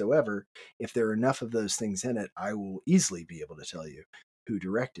it whatsoever, if there are enough of those things in it, I will easily be able to tell you who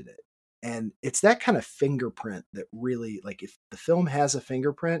directed it. And it's that kind of fingerprint that really, like, if the film has a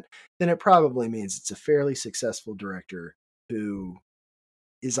fingerprint, then it probably means it's a fairly successful director who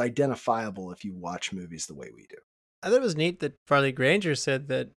is identifiable if you watch movies the way we do. I thought it was neat that Farley Granger said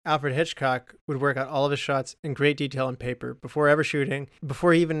that Alfred Hitchcock would work out all of his shots in great detail on paper before ever shooting,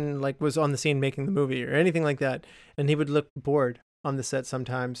 before he even like was on the scene making the movie or anything like that. And he would look bored on the set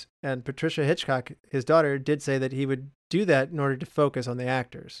sometimes. And Patricia Hitchcock, his daughter, did say that he would do that in order to focus on the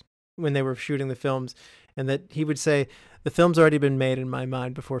actors when they were shooting the films. And that he would say, the film's already been made in my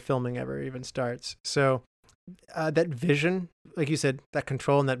mind before filming ever even starts. So that vision, like you said, that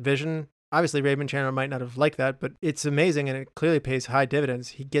control and that vision, obviously, Raymond Chandler might not have liked that, but it's amazing, and it clearly pays high dividends.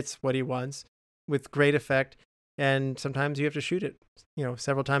 He gets what he wants with great effect, and sometimes you have to shoot it,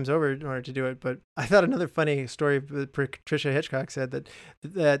 several times over in order to do it. But I thought another funny story that Patricia Hitchcock said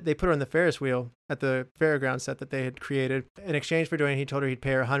that they put her on the Ferris wheel at the fairground set that they had created. In exchange for doing it, he told her he'd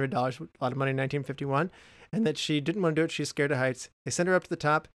pay her $100, a lot of money in 1951, and that she didn't want to do it. She's scared of heights. They sent her up to the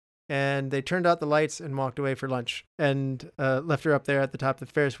top, and they turned out the lights and walked away for lunch and left her up there at the top of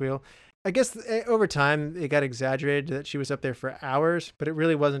the Ferris wheel. I guess over time, it got exaggerated that she was up there for hours, but it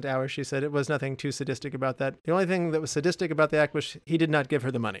really wasn't hours. She said it was nothing too sadistic about that. The only thing that was sadistic about the act was he did not give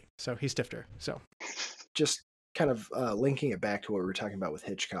her the money, so he stiffed her. So, just kind of linking it back to what we were talking about with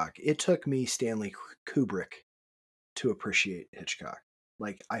Hitchcock, it took me Stanley Kubrick to appreciate Hitchcock.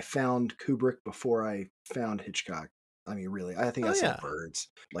 Like, I found Kubrick before I found Hitchcock. I mean, really, I think I saw birds.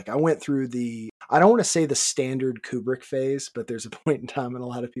 Like, I went through I don't want to say the standard Kubrick phase, but there's a point in time in a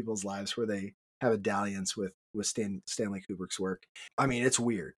lot of people's lives where they have a dalliance with Stanley Kubrick's work. I mean, it's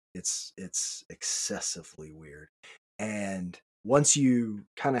weird. It's excessively weird. And once you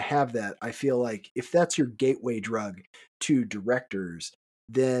kind of have that, I feel like if that's your gateway drug to directors,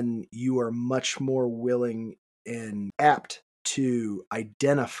 then you are much more willing and apt to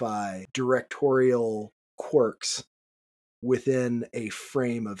identify directorial quirks within a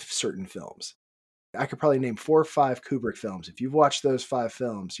frame of certain films. I could probably name 4 or 5 Kubrick films. If you've watched those 5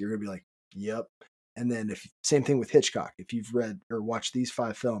 films, you're going to be like, yep. And then same thing with Hitchcock. If you've read or watched these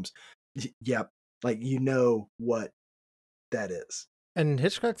 5 films, yep. Like, what that is. And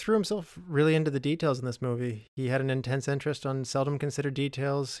Hitchcock threw himself really into the details in this movie. He had an intense interest on seldom considered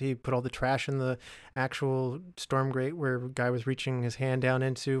details. He put all the trash in the actual storm grate where a guy was reaching his hand down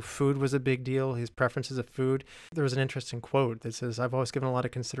into. Food was a big deal, his preferences of food. There was an interesting quote that says, "I've always given a lot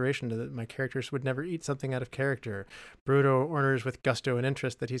of consideration to that my characters would never eat something out of character. Bruno orders with gusto and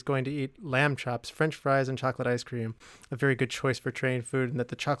interest that he's going to eat lamb chops, French fries, and chocolate ice cream. A very good choice for trained food, and that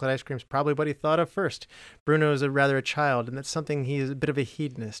the chocolate ice cream is probably what he thought of first. Bruno is rather a child, and that's something he is a bit of a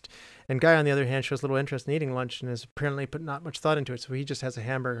hedonist. And Guy, on the other hand, shows little interest in eating lunch and has apparently put not much thought into it, so he just has a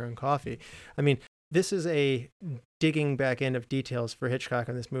hamburger and coffee." I mean, this is a digging back end of details for Hitchcock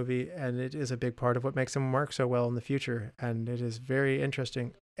in this movie, and it is a big part of what makes him work so well in the future, and it is very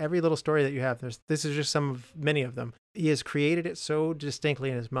interesting. Every little story that you have, this is just some of many of them. He has created it so distinctly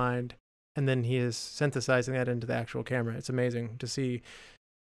in his mind, and then he is synthesizing that into the actual camera. It's amazing to see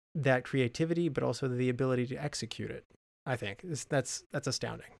that creativity, but also the ability to execute it. I think that's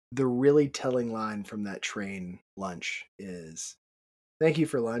astounding. The really telling line from that train lunch is, "Thank you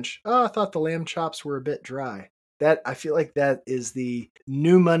for lunch. Oh, I thought the lamb chops were a bit dry." That, I feel like that is the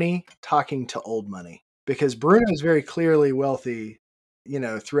new money talking to old money, because Bruno is very clearly wealthy,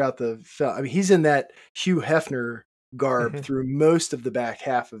 throughout the film. I mean, he's in that Hugh Hefner garb through most of the back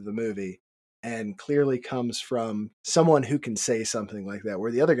half of the movie, and clearly comes from someone who can say something like that,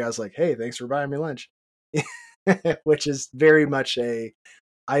 where the other guy's like, "Hey, thanks for buying me lunch." Which is very much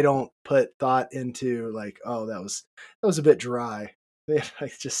I don't put thought into like, oh, that was a bit dry. It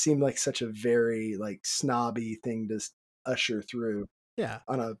just seemed like such a very like snobby thing to usher through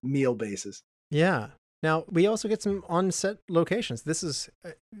on a meal basis. Yeah. Now, we also get some on-set locations. This is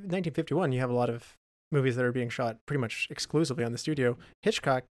 1951. You have a lot of movies that are being shot pretty much exclusively on the studio.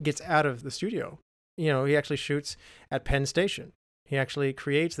 Hitchcock gets out of the studio. He actually shoots at Penn Station. He actually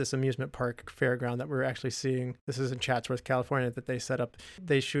creates this amusement park fairground that we're actually seeing. This is in Chatsworth, California, that they set up.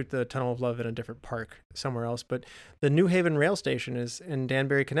 They shoot the Tunnel of Love in a different park somewhere else. But the New Haven Rail Station is in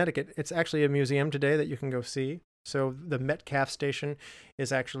Danbury, Connecticut. It's actually a museum today that you can go see. So the Metcalf Station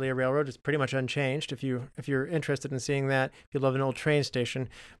is actually a railroad. It's pretty much unchanged if you're interested in seeing that, if you love an old train station.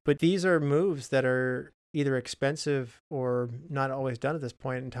 But these are moves that are either expensive or not always done at this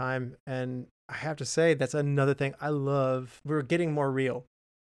point in time. And I have to say, that's another thing I love. We're getting more real.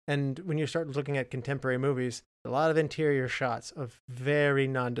 And when you start looking at contemporary movies, a lot of interior shots of very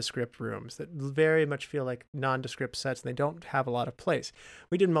nondescript rooms that very much feel like nondescript sets, and they don't have a lot of place.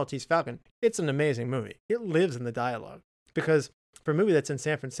 We did Maltese Falcon. It's an amazing movie. It lives in the dialogue, because for a movie that's in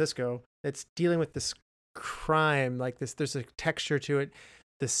San Francisco, that's dealing with this crime like this, there's a texture to it.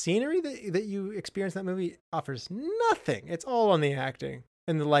 The scenery that you experience in that movie offers nothing. It's all on the acting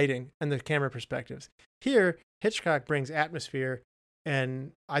and the lighting and the camera perspectives. Here, Hitchcock brings atmosphere,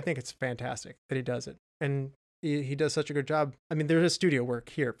 and I think it's fantastic that he does it. And he does such a good job. I mean, there's a studio work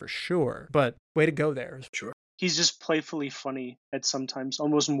here for sure, but way to go there. Sure. He's just playfully funny at sometimes,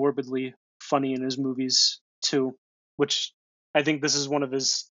 almost morbidly funny in his movies too, which I think this is one of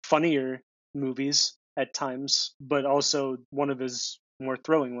his funnier movies at times, but also one of his more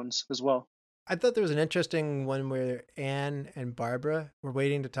thrilling ones as well. I thought there was an interesting one where Anne and Barbara were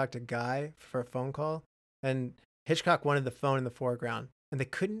waiting to talk to Guy for a phone call, and Hitchcock wanted the phone in the foreground, and they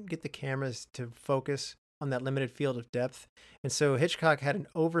couldn't get the cameras to focus on that limited field of depth. And so Hitchcock had an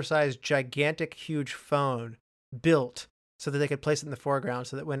oversized, gigantic, huge phone built so that they could place it in the foreground,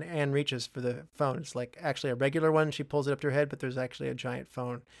 so that when Anne reaches for the phone, it's like actually a regular one. She pulls it up to her head, but there's actually a giant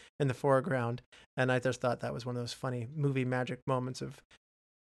phone in the foreground. And I just thought that was one of those funny movie magic moments of,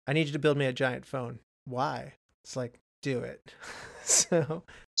 I need you to build me a giant phone. Why? It's like, do it. So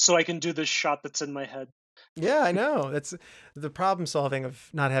I can do this shot that's in my head. Yeah, I know. That's the problem solving of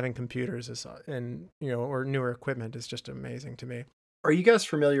not having computers or newer equipment is just amazing to me. Are you guys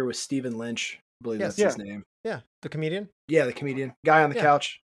familiar with Stephen Lynch? I believe that's his name. Yeah, the comedian. Yeah, the comedian. Guy on the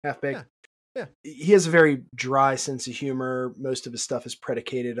couch, half baked. Yeah. He has a very dry sense of humor. Most of his stuff is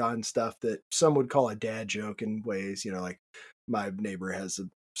predicated on stuff that some would call a dad joke in ways, like my neighbor has a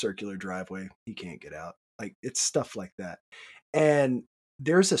circular driveway he can't get out. Like, it's stuff like that. And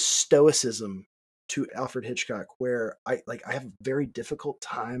there's a stoicism to Alfred Hitchcock where I have a very difficult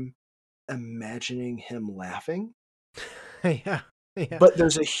time imagining him laughing. Yeah. But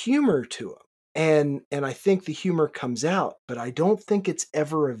there's a humor to him. And I think the humor comes out, but I don't think it's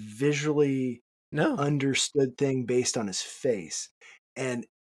ever a visually understood thing based on his face. And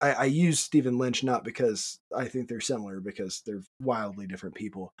I use Stephen Lynch not because I think they're similar, because they're wildly different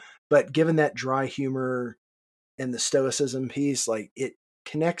people. But given that dry humor and the stoicism piece, like, it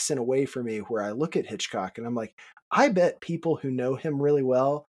connects in a way for me where I look at Hitchcock and I'm like, I bet people who know him really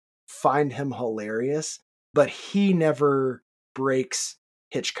well find him hilarious, but he never breaks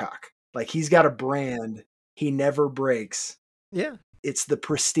Hitchcock. Like, he's got a brand he never breaks. Yeah. It's the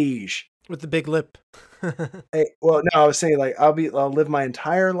prestige. With the big lip. Well, no, I was saying, like, I'll live my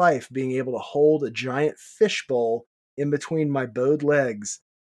entire life being able to hold a giant fishbowl in between my bowed legs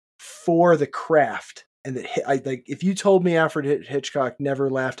for the craft. And that, like, if you told me Alfred Hitchcock never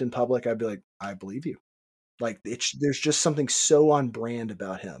laughed in public, I'd be like, I believe you. Like, there's just something so on brand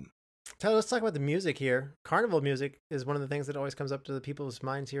about him. Tyler, let's talk about the music here. Carnival music is one of the things that always comes up to the people's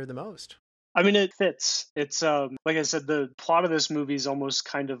minds here the most. I mean, it fits. It's like I said, the plot of this movie is almost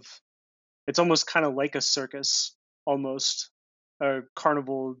kind of like a circus, almost, or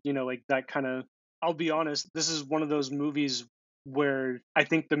carnival. Like that kind of. I'll be honest. This is one of those movies where I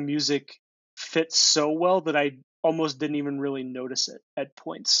think the music fits so well that I almost didn't even really notice it at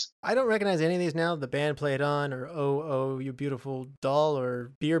points. I don't recognize any of these now. The Band Played On, or Oh, Oh, You Beautiful Doll,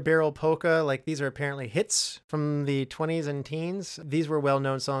 or Beer Barrel Polka. Like, these are apparently hits from the 20s and teens. These were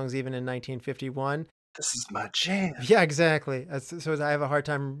well-known songs even in 1951. This is my jam. Yeah, exactly. So I have a hard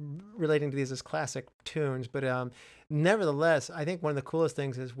time relating to these as classic tunes. But nevertheless, I think one of the coolest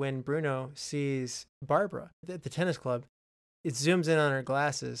things is when Bruno sees Barbara at the tennis club, it zooms in on her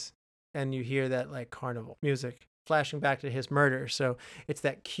glasses and you hear that like carnival music flashing back to his murder. So it's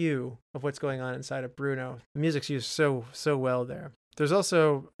that cue of what's going on inside of Bruno. The music's used so well there. There's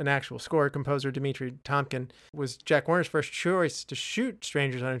also an actual score. Composer Dimitri Tomkin was Jack Warner's first choice to shoot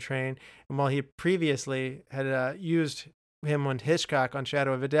Strangers on a Train. And while he previously had used him on Hitchcock on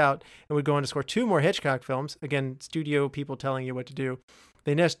Shadow of a Doubt and would go on to score 2 more Hitchcock films, again, studio people telling you what to do,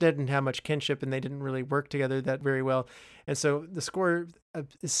 they just didn't have much kinship and they didn't really work together that very well. And so the score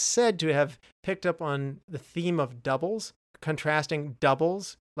is said to have picked up on the theme of doubles, contrasting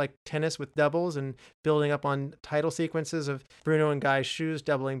doubles, like tennis with doubles, and building up on title sequences of Bruno and Guy's shoes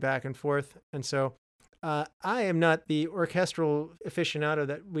doubling back and forth. And so I am not the orchestral aficionado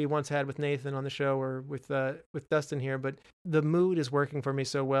that we once had with Nathan on the show or with Dustin here, but the mood is working for me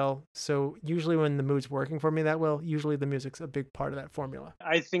so well. So usually when the mood's working for me that well, usually the music's a big part of that formula.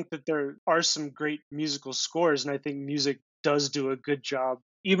 I think that there are some great musical scores, and I think music does do a good job.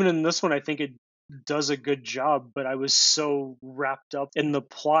 Even in this one, I think it does a good job, but I was so wrapped up in the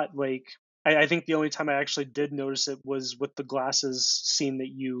plot. Like, I think the only time I actually did notice it was with the glasses scene that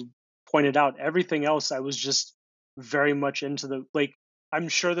you pointed out. Everything else, I was just very much into the, like, I'm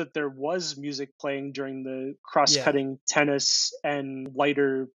sure that there was music playing during the cross-cutting tennis and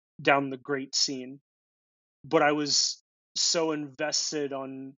lighter down the grate scene, but I was so invested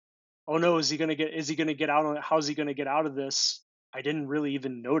on, oh no, is he gonna get out on it? How's he gonna get out of this? I didn't really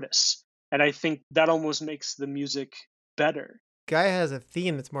even notice. And I think that almost makes the music better. Guy has a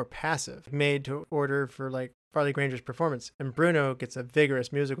theme that's more passive, made to order for like Farley Granger's performance. And Bruno gets a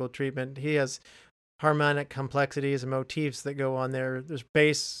vigorous musical treatment. He has harmonic complexities and motifs that go on there. There's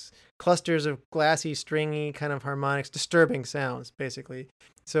bass, clusters of glassy, stringy kind of harmonics, disturbing sounds, basically.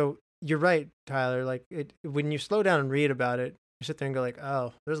 So you're right, Tyler. Like, when you slow down and read about it, you sit there and go like,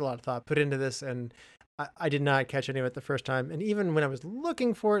 oh, there's a lot of thought put into this. And I did not catch any of it the first time. And even when I was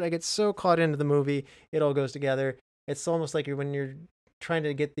looking for it, I get so caught into the movie, it all goes together. It's almost like when you're trying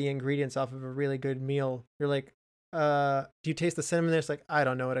to get the ingredients off of a really good meal. You're like, do you taste the cinnamon there? It's like, I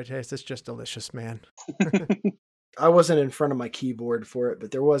don't know what I taste. It's just delicious, man. I wasn't in front of my keyboard for it,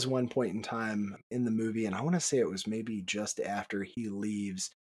 but there was one point in time in the movie, and I want to say it was maybe just after he leaves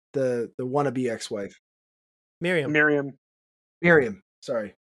the wannabe ex-wife. Miriam.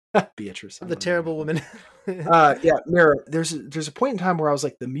 Sorry. Beatrice. The terrible woman. Miriam. There's a point in time where I was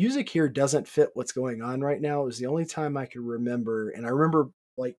like, the music here doesn't fit what's going on right now. It was the only time I could remember, and I remember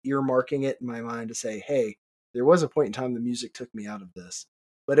like earmarking it in my mind to say, hey, there was a point in time the music took me out of this,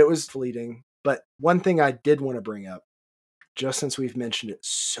 but it was fleeting. But one thing I did want to bring up, just since we've mentioned it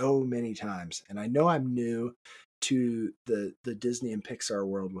so many times, and I know I'm new to the Disney and Pixar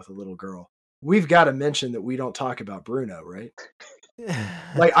world with a little girl, we've got to mention that we don't talk about Bruno, right?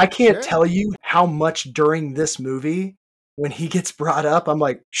 Like, I can't tell you how much during this movie, when he gets brought up, I'm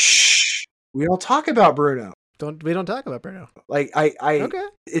like, shh, we don't talk about Bruno. We don't talk about Bruno. Like, okay.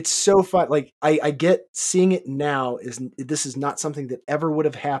 It's so fun. Like, I get seeing it now this is not something that ever would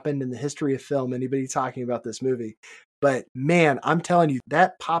have happened in the history of film, anybody talking about this movie. But man, I'm telling you,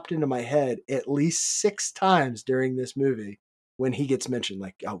 that popped into my head at least 6 times during this movie when he gets mentioned.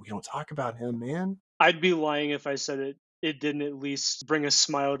 Like, oh, we don't talk about him, man. I'd be lying if I said it didn't at least bring a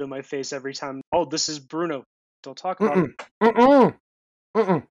smile to my face every time. Oh, this is Bruno. Don't talk about him.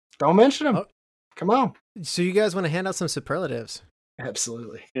 Don't mention him. Oh. Come on. So you guys want to hand out some superlatives?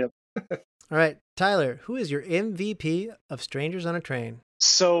 Absolutely. Yep. All right, Tyler, who is your MVP of Strangers on a Train?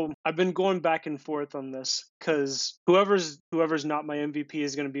 So I've been going back and forth on this because whoever's not my MVP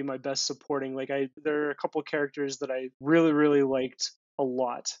is going to be my best supporting. There are a couple characters that I really, really liked a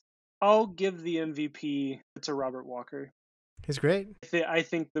lot. I'll give the MVP to Robert Walker. He's great. I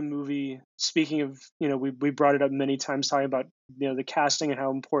think the movie, speaking of, we brought it up many times talking about, the casting and how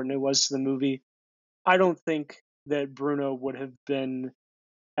important it was to the movie. I don't think that Bruno would have been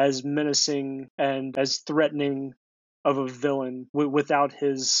as menacing and as threatening of a villain without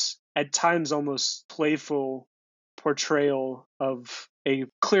his, at times, almost playful portrayal of a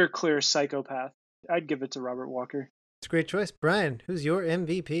clear psychopath. I'd give it to Robert Walker. It's a great choice. Bryan, who's your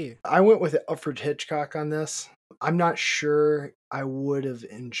MVP? I went with Alfred Hitchcock on this. I'm not sure I would have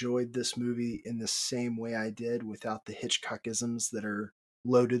enjoyed this movie in the same way I did without the Hitchcockisms that are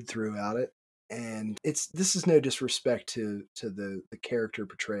loaded throughout it. And this is no disrespect to the character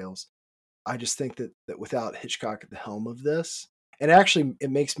portrayals. I just think that without Hitchcock at the helm of this, and actually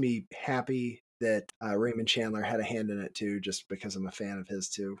it makes me happy that Raymond Chandler had a hand in it too, just because I'm a fan of his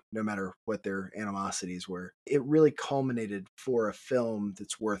too, no matter what their animosities were. It really culminated for a film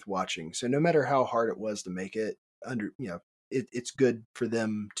that's worth watching. So no matter how hard it was to make it, it's good for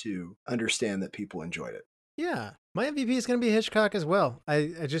them to understand that people enjoyed it. Yeah, my MVP is going to be Hitchcock as well.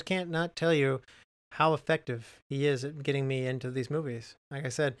 I just can't not tell you how effective he is at getting me into these movies. Like I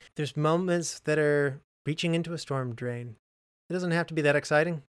said, there's moments that are reaching into a storm drain. It doesn't have to be that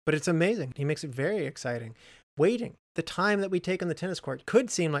exciting, but it's amazing. He makes it very exciting. Waiting, the time that we take on the tennis court could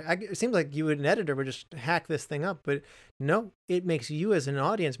seem like, it seems like you, an editor, would just hack this thing up, but no, it makes you as an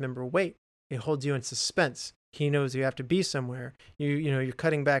audience member wait. It holds you in suspense. He knows you have to be somewhere. You're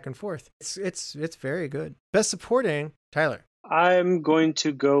cutting back and forth. It's very good. Best supporting, Tyler. I'm going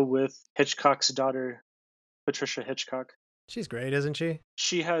to go with Hitchcock's daughter, Patricia Hitchcock. She's great, isn't she?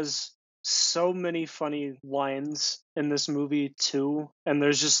 She has so many funny lines in this movie too, and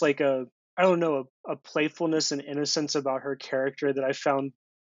there's just like a playfulness and innocence about her character that I found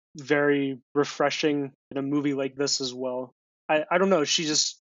very refreshing in a movie like this as well. I don't know, she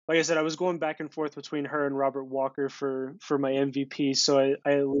just, like I said, I was going back and forth between her and Robert Walker for my MVP, so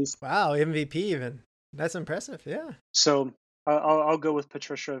I at least... Wow, MVP even. That's impressive, yeah. So I'll go with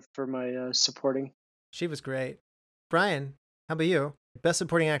Patricia for my supporting. She was great. Bryan, how about you? Best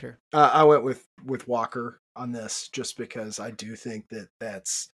supporting actor? I went with Walker on this just because I do think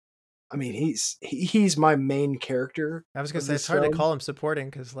that's... I mean, he's my main character. I was going to say, it's hard to call him supporting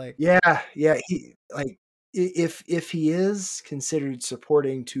because, like... Yeah, he, like, if he is considered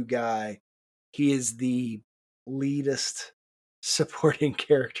supporting to guy, he is the leadest supporting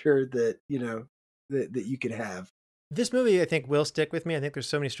character that that you could have. This movie, I think, will stick with me. I think there's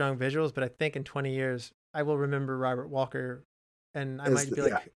so many strong visuals, but I think in 20 years, I will remember Robert Walker, and I might be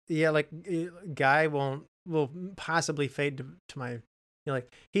like, Guy will possibly fade to my,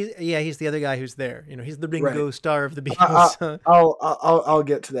 he's the other guy who's there. He's the Ringo Starr of the Beatles. I'll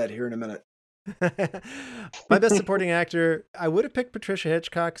get to that here in a minute. My best supporting actor, I would have picked Patricia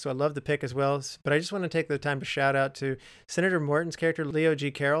Hitchcock, so I love the pick as well, but I just want to take the time to shout out to Senator Morton's character, Leo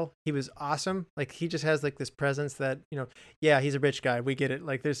G. Carroll. He was awesome. Like, he just has like this presence that, he's a rich guy, we get it.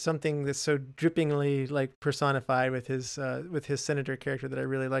 Like, there's something that's so drippingly like personified with his senator character that I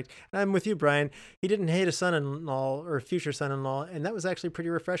really liked. And I'm with you, Bryan. He didn't hate a son-in-law or a future son-in-law, and that was actually pretty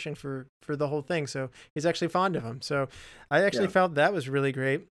refreshing for the whole thing. So he's actually fond of him. So I actually felt that was really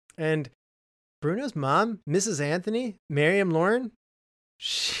great. And Bruno's mom, Mrs. Anthony, Marion Lorne,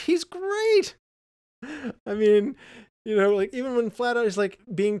 she's great. I mean, like, even when flat out is like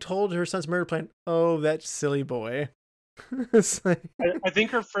being told her son's murder plan, oh, that silly boy. It's like... I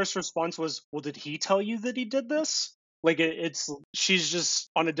think her first response was, well, did he tell you that he did this? Like, she's just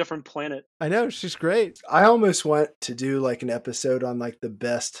on a different planet. I know, she's great. I almost want to do like an episode on like the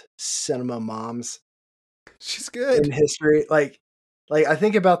best cinema moms. She's good. In history. Like I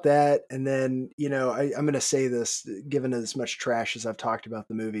think about that, and then, I'm going to say this, given as much trash as I've talked about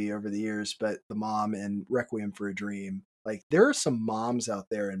the movie over the years, but the mom in Requiem for a Dream, like, there are some moms out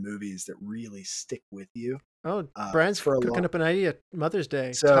there in movies that really stick with you. Oh, Bryan's cooking up an idea. Mother's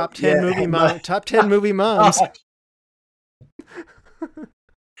Day. So, top 10 movie moms.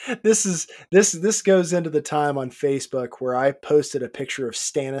 This goes into the time on Facebook where I posted a picture of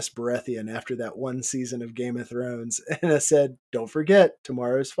Stannis Baratheon after that one season of Game of Thrones, and I said, "Don't forget,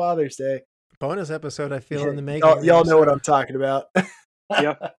 tomorrow's Father's Day." Bonus episode, I feel, in the making. Y'all know what I'm talking about.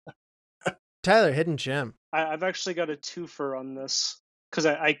 Yeah. Tyler, hidden gem. I've actually got a twofer on this because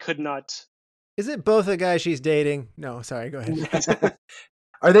I could not. Is it both the guys she's dating? No, sorry, go ahead.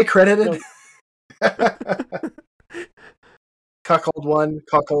 Are they credited? Cuckold 1,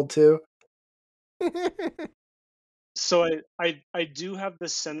 Cuckold 2. So I do have the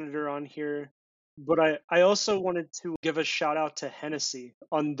senator on here, but I also wanted to give a shout out to Hennessy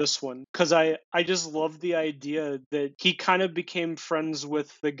on this one, because I just love the idea that he kind of became friends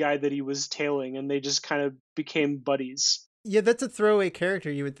with the guy that he was tailing, and they just kind of became buddies. Yeah, that's a throwaway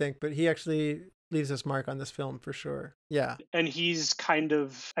character, you would think, but he actually leaves his mark on this film for sure. Yeah. And he's kind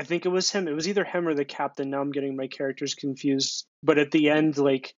of, I think it was him. It was either him or the captain. Now I'm getting my characters confused. But at the end,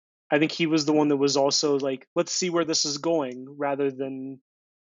 like, I think he was the one that was also like, let's see where this is going, rather than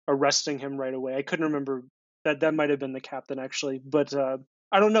arresting him right away. I couldn't remember. That might have been the captain, actually. But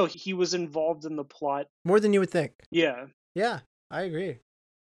I don't know. He was involved in the plot. More than you would think. Yeah. Yeah, I agree.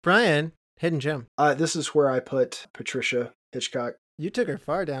 Bryan, hidden gem. This is where I put Patricia Hitchcock. You took her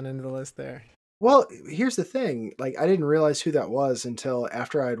far down into the list there. Well, here's the thing. Like, I didn't realize who that was until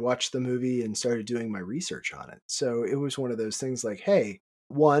after I had watched the movie and started doing my research on it. So it was one of those things like, hey,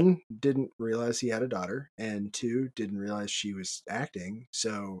 one, didn't realize he had a daughter, and two, didn't realize she was acting.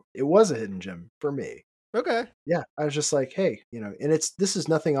 So it was a hidden gem for me. Okay. Yeah, I was just like, hey, and this is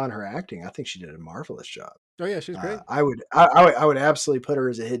nothing on her acting. I think she did a marvelous job. Oh yeah, she's great. I would absolutely put her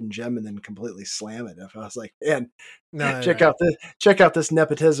as a hidden gem and then completely slam it if I was like, man, check out this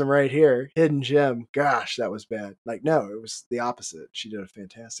nepotism right here, hidden gem. Gosh, that was bad. Like, no, it was the opposite. She did a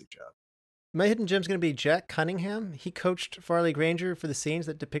fantastic job. My hidden gem's going to be Jack Cunningham. He coached Farley Granger for the scenes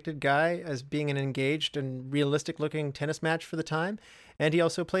that depicted Guy as being an engaged and realistic-looking tennis match for the time, and he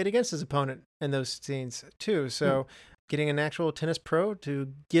also played against his opponent in those scenes too. So, getting an actual tennis pro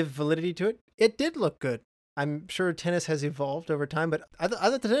to give validity to it, it did look good. I'm sure tennis has evolved over time, but I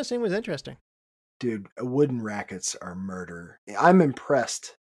thought the tennis scene was interesting. Dude, wooden rackets are murder. I'm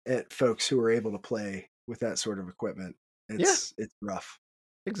impressed at folks who are able to play with that sort of equipment. It's rough.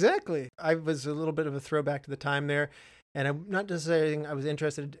 Exactly. I was a little bit of a throwback to the time there, and I'm not just saying I was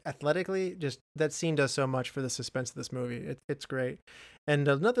interested athletically, just that scene does so much for the suspense of this movie. It's great. And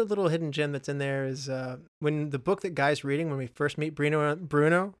another little hidden gem that's in there is when the book that Guy's reading when we first meet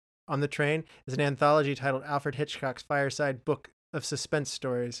Bruno on the train is an anthology titled Alfred Hitchcock's Fireside Book of Suspense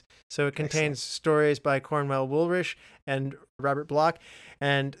Stories. So it contains stories by Cornwell Woolrich and Robert Bloch,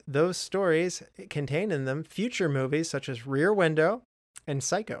 and those stories contain in them future movies such as Rear Window and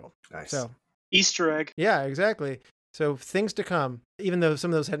Psycho. Nice. So Easter egg. yeah, exactly. So things to come, even though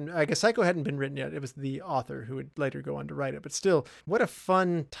some of those I guess Psycho hadn't been written yet. It was the author who would later go on to write it. But still, what a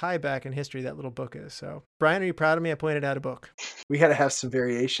fun tie back in history that little book is. So Bryan, are you proud of me? I pointed out a book. We got to have some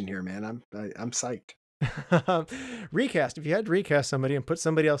variation here, man. I'm psyched. Recast. If you had to recast somebody and put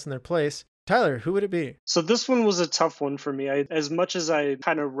somebody else in their place, Tyler, who would it be? So this one was a tough one for me. As much as I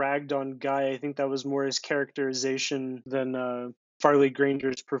kind of ragged on Guy, I think that was more his characterization than Farley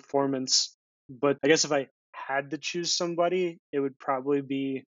Granger's performance. But I guess if I had to choose somebody, it would probably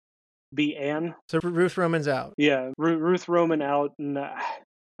be Anne. So Ruth Roman's out. Yeah, Ruth Roman out, and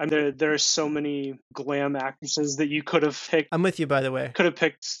there are so many glam actresses that you could have picked. I'm with you, by the way. Could have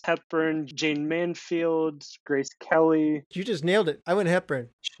picked Hepburn, Jane Mansfield, Grace Kelly. You just nailed it. I went Hepburn.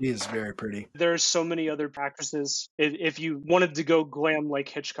 She is very pretty. There are so many other actresses if you wanted to go glam like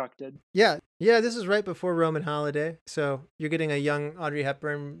Hitchcock did. Yeah, this is right before Roman holiday, so you're getting a young Audrey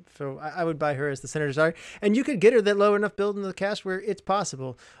Hepburn, so I would buy her as the senator's daughter. And you could get her that low enough build in the cast where it's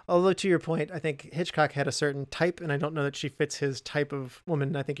possible. Although, to your point, I think Hitchcock had a certain type, and I don't know that she fits his type of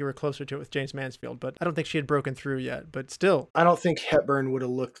woman. I think you were closer to it with James Mansfield, but I don't think she had broken through yet, but still. I don't think Hepburn would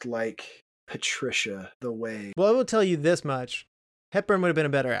have looked like Patricia the way. Well, I will tell you this much. Hepburn would have been a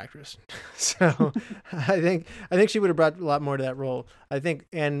better actress. So I think she would have brought a lot more to that role. I think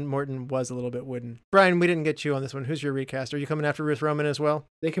Anne Morton was a little bit wooden. Bryan, we didn't get you on this one. Who's your recast? Are you coming after Ruth Roman as well?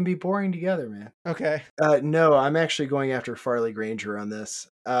 They can be boring together, man. Okay. No, I'm actually going after Farley Granger on this.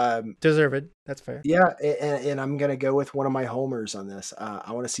 Deserved. That's fair. Yeah, and I'm going to go with one of my homers on this.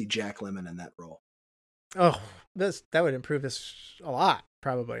 I want to see Jack Lemmon in that role. Oh, that would improve this a lot,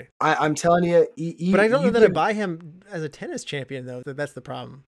 probably. I'm telling you. But I don't know that I buy him as a tennis champion, though. That's the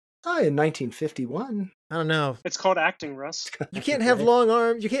problem. In 1951. I don't know. It's called acting, Russ. You can't have long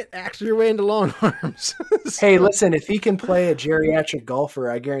arms. You can't act your way into long arms. Hey, listen, if he can play a geriatric golfer,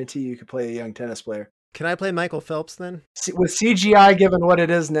 I guarantee you could play a young tennis player. Can I play Michael Phelps then? With CGI given what it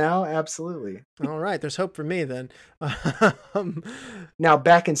is now, absolutely. All right, there's hope for me then. Now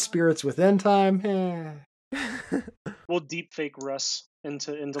back in Spirits Within time. We'll deep fake Russ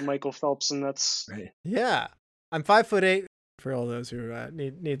into Michael Phelps, and that's right. Yeah, I'm 5'8" for all those who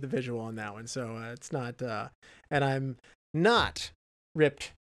need the visual on that one. So it's not, and I'm not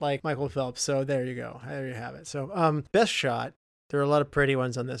ripped like Michael Phelps. So there you go. There you have it. So best shot. There are a lot of pretty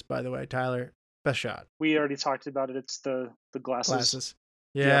ones on this, by the way, Tyler. Best shot. We already talked about it. It's the glasses.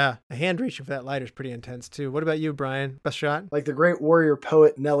 Yeah. The hand reaching for that lighter is pretty intense too. What about you, Bryan? Best shot? Like the great warrior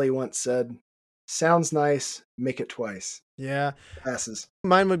poet Nelly once said, sounds nice, make it twice. Yeah. Passes.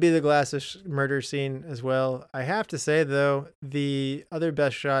 Mine would be the glasses murder scene as well. I have to say, though, the other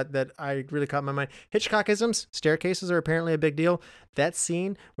best shot that I really caught my mind, Hitchcockisms, staircases are apparently a big deal. That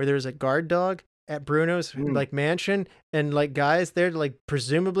scene where there's a guard dog at Bruno's like mansion and like guys there to like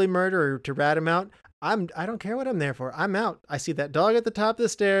presumably murder or to rat him out. I don't care what I'm there for. I'm out. I see that dog at the top of the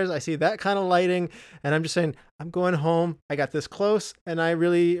stairs. I see that kind of lighting. And I'm just saying, I'm going home. I got this close and I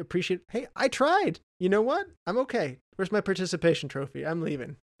really appreciate, hey, I tried. You know what? I'm okay. Where's my participation trophy? I'm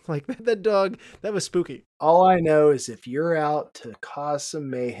leaving. Like that dog, that was spooky. All I know is if you're out to cause some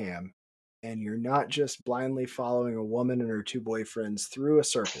mayhem and you're not just blindly following a woman and her two boyfriends through a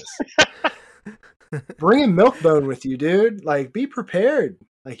circus, bring a Milkbone with you, dude. Like, be prepared.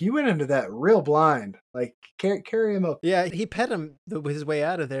 Like, you went into that real blind. Like, can't carry him up. Yeah, he pet him with his way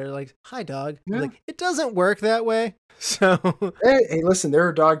out of there. Like, hi, dog. Yeah. Like, it doesn't work that way. So, hey, listen, there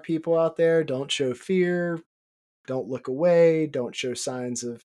are dog people out there. Don't show fear. Don't look away. Don't show signs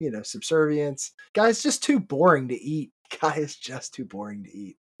of, subservience. Guy's just too boring to eat. Guy is just too boring to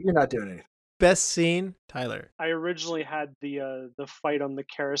eat. You're not doing anything. Best scene, Tyler. I originally had the fight on the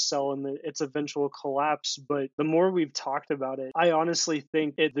carousel and its eventual collapse, but the more we've talked about it, I honestly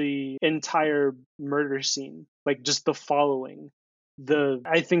think the entire murder scene, like just the following,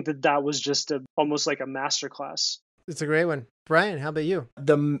 I think that was just almost like a masterclass. It's a great one. Bryan, how about you?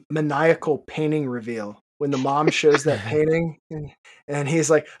 The maniacal painting reveal when the mom shows that painting and he's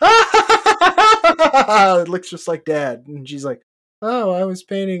like, it looks just like Dad, and she's like, oh, I was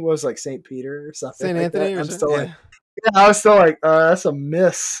painting, what was it, like St. Peter or something? St. like Anthony? That. Or something? I was still like, that's a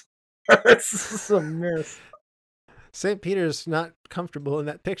miss. That's a miss. St. Peter's not comfortable in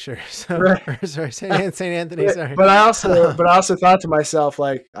that picture. So, Right. Or, sorry, St. Anthony. Sorry. But I also thought to myself,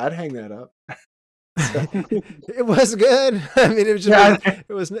 like, I'd hang that up. So. It was good. I mean, it was just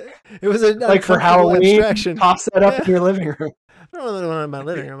it was a like for Halloween. Abstraction. Toss that up in your living room. I don't really want it in my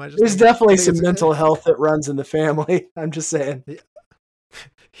living room. There's definitely some mental health that runs in the family. I'm just saying.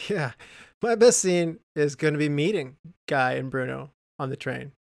 Yeah. My best scene is going to be meeting Guy and Bruno on the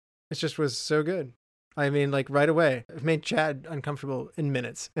train. It just was so good. I mean, like right away, it made Chad uncomfortable in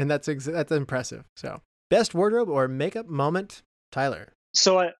minutes, and that's impressive. So, best wardrobe or makeup moment, Tyler.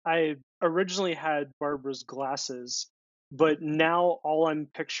 So I originally had Barbara's glasses, but now all I'm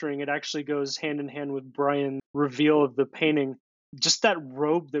picturing, it actually goes hand in hand with Bryan's reveal of the painting. Just that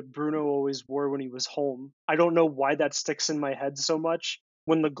robe that Bruno always wore when he was home. I don't know why that sticks in my head so much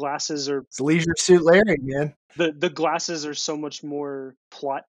when the glasses are... It's Leisure Suit Larry, man. The glasses are so much more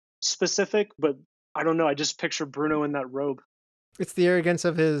plot specific, but I don't know. I just picture Bruno in that robe. It's the arrogance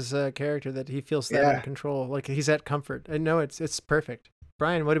of his character that he feels that in control. Like he's at comfort. I know it's perfect.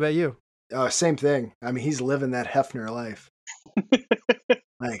 Bryan, what about you? Same thing. I mean, he's living that Hefner life.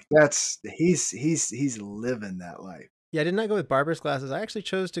 Like he's living that life. Yeah, I did not go with Barbara's glasses. I actually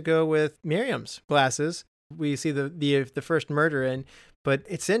chose to go with Miriam's glasses. We see the first murder in, but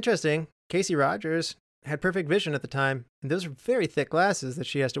it's interesting. Kasey Rogers had perfect vision at the time, and those are very thick glasses that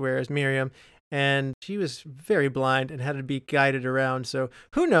she has to wear as Miriam, and she was very blind and had to be guided around. So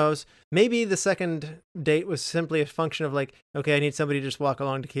who knows? Maybe the second date was simply a function of like, okay, I need somebody to just walk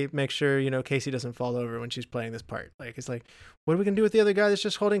along to make sure, Kasey doesn't fall over when she's playing this part. Like, it's like, what are we going to do with the other guy that's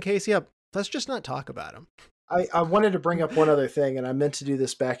just holding Kasey up? Let's just not talk about him. I wanted to bring up one other thing, and I meant to do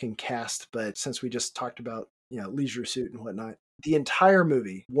this back in Cast, but since we just talked about, Leisure Suit and whatnot, the entire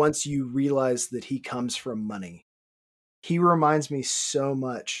movie, once you realize that he comes from money, he reminds me so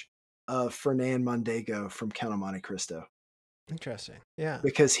much of Fernand Mondego from Count of Monte Cristo. Interesting. Yeah.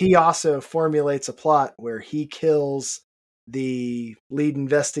 Because he also formulates a plot where he kills the lead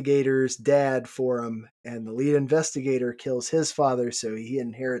investigator's dad for him, and the lead investigator kills his father, so he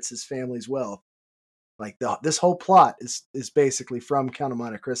inherits his family's wealth. Like this whole plot is basically from Count of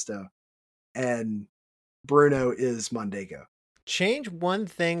Monte Cristo, and Bruno is Mondego. Change one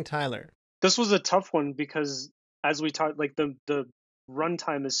thing, Tyler. This was a tough one because, as we talked, like the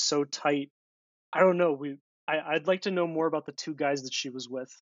runtime is so tight. I don't know. I'd like to know more about the two guys that she was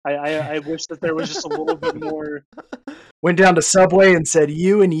with. I wish that there was just a little bit more. Went down to Subway and said,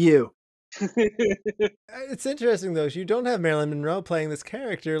 "You and you." It's interesting though. You don't have Marilyn Monroe playing this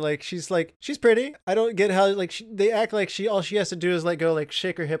character. Like she's pretty. I don't get how they act like all she has to do is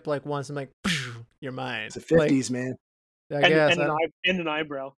shake her hip like once and like you're mine. It's the 50s, man. I guess. And an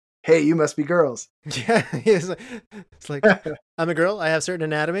eyebrow. Hey, you must be girls. Yeah, it's like I'm a girl. I have certain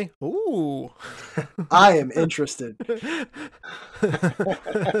anatomy. Ooh, I am interested.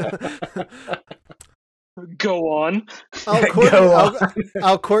 Go on. I'll court Go you. on.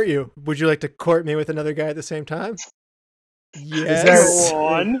 I'll court you. Would you like to court me with another guy at the same time? Is Yes. Go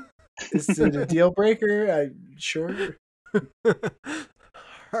on. Is it a deal breaker? Sure.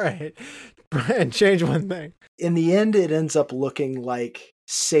 All right. Bryan, change one thing. In the end, it ends up looking like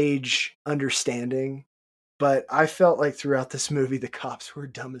sage understanding, but I felt like throughout this movie, the cops were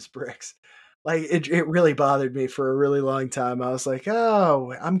dumb as bricks. Like it really bothered me for a really long time. I was like,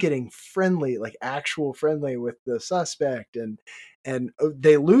 oh, I'm getting friendly, like actual friendly with the suspect, and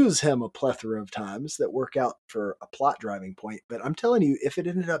they lose him a plethora of times that work out for a plot driving point. But I'm telling you, if it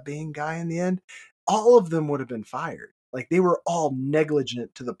ended up being Guy in the end, all of them would have been fired. Like they were all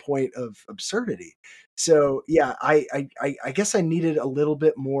negligent to the point of absurdity. So yeah, I guess I needed a little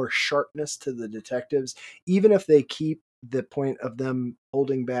bit more sharpness to the detectives, even if they keep the point of them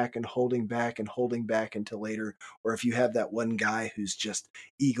holding back and holding back and holding back until later, or if you have that one guy who's just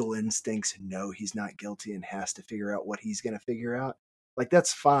eagle instincts and know he's not guilty and has to figure out what he's going to figure out, like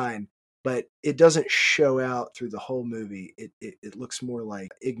that's fine, but it doesn't show out through the whole movie. It looks more like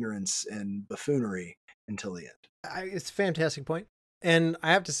ignorance and buffoonery until the end. It's a fantastic point. And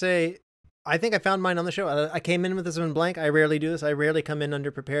I have to say, I think I found mine on the show. I came in with this one blank. I rarely do this. I rarely come in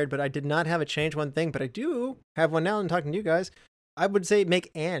underprepared, but I did not have a change one thing, but I do have one now. And talking to you guys, I would say make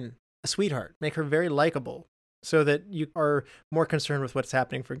Anne a sweetheart, make her very likable so that you are more concerned with what's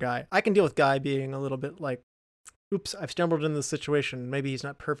happening for Guy. I can deal with Guy being a little bit like, oops, I've stumbled into this situation. Maybe he's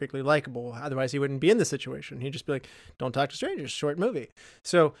not perfectly likable. Otherwise he wouldn't be in this situation. He'd just be like, don't talk to strangers, short movie.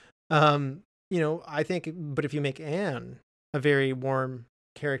 So, I think, but if you make Anne a very warm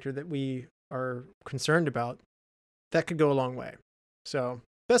character that we are concerned about, that could go a long way. So,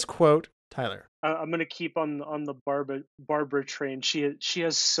 best quote, Tyler. I'm gonna keep on the Barbara train. She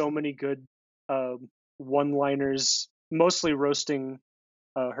has so many good one-liners, mostly roasting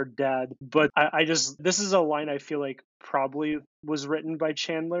her dad. But I just, this is a line I feel like probably was written by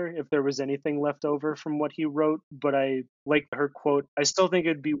Chandler if there was anything left over from what he wrote. But I like her quote. I still think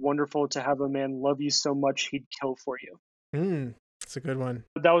it'd be wonderful to have a man love you so much he'd kill for you. That's a good one.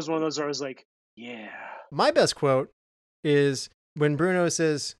 That was one of those where I was like, yeah. My best quote is when Bruno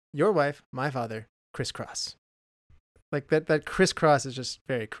says, your wife, my father, crisscross. Like that crisscross is just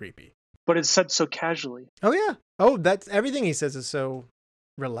very creepy. But it's said so casually. Oh, yeah. Oh, that's everything he says is so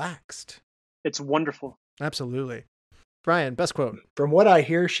relaxed. It's wonderful. Absolutely. Bryan, best quote. From what I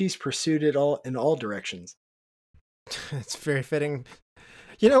hear, she's pursued it all in all directions. It's very fitting.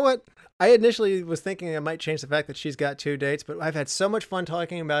 You know what? I initially was thinking I might change the fact that she's got 2 dates, but I've had so much fun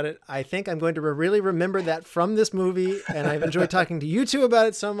talking about it. I think I'm going to really remember that from this movie, and I've enjoyed talking to you two about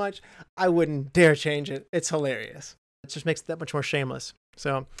it so much, I wouldn't dare change it. It's hilarious. It just makes it that much more shameless.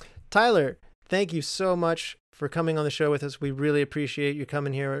 So, Tyler, thank you so much for coming on the show with us. We really appreciate you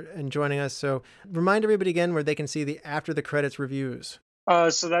coming here and joining us. So, remind everybody again where they can see the After the Credits reviews.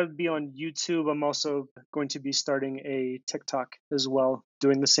 So that would be on YouTube. I'm also going to be starting a TikTok as well,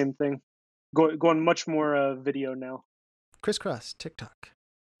 doing the same thing. Going much more video now. Crisscross, TikTok.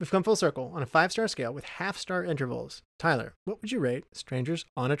 We've come full circle on a 5-star scale with half-star intervals. Tyler, what would you rate Strangers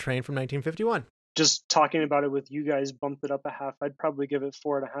on a Train from 1951? Just talking about it with you guys bumped it up a half. I'd probably give it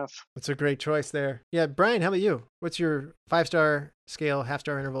 4.5. That's a great choice there. Yeah, Bryan, how about you? What's your 5-star scale,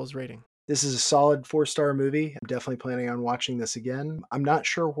 half-star intervals rating? This is a solid 4-star movie. I'm definitely planning on watching this again. I'm not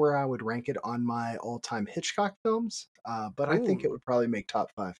sure where I would rank it on my all-time Hitchcock films, but I think it would probably make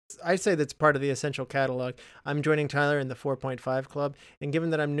top 5. I'd say that's part of the essential catalog. I'm joining Tyler in the 4.5 club, and given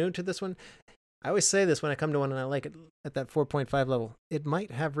that I'm new to this one, I always say this when I come to one and I like it at that 4.5 level. It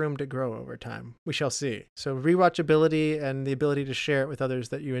might have room to grow over time. We shall see. So rewatchability and the ability to share it with others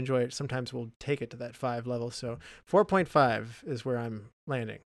that you enjoy it sometimes will take it to that 5 level. So 4.5 is where I'm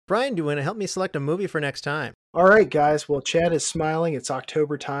landing. Bryan, do you want to help me select a movie for next time? All right, guys. Well, Chad is smiling. It's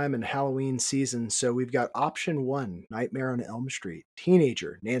October time and Halloween season, so we've got option 1, Nightmare on Elm Street.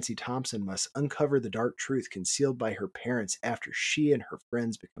 Teenager Nancy Thompson must uncover the dark truth concealed by her parents after she and her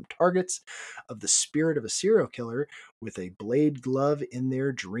friends become targets of the spirit of a serial killer with a blade glove in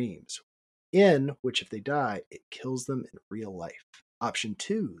their dreams, in which if they die, it kills them in real life. Option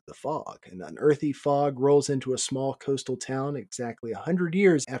 2, The Fog. An unearthly fog rolls into a small coastal town exactly 100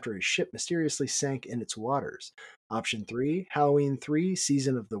 years after a ship mysteriously sank in its waters. Option 3, Halloween 3,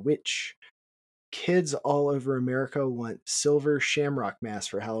 Season of the Witch. Kids all over America want silver shamrock masks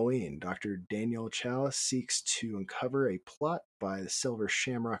for Halloween. Dr. Daniel Chalice seeks to uncover a plot by the silver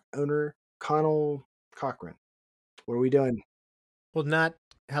shamrock owner, Connell Cochran. What are we doing? Well, not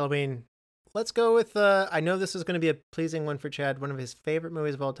Halloween. Let's go with, I know this is going to be a pleasing one for Chad, one of his favorite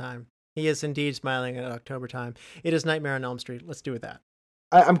movies of all time. He is indeed smiling at October time. It is Nightmare on Elm Street. Let's do with that.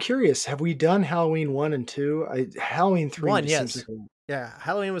 I'm curious. Have we done Halloween 1 and 2? Halloween 3 1, just yes. seems like Yeah,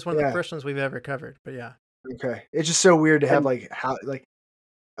 Halloween was one of the first ones we've ever covered, but yeah. okay. It's just so weird to have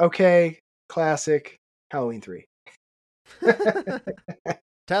okay, classic Halloween 3.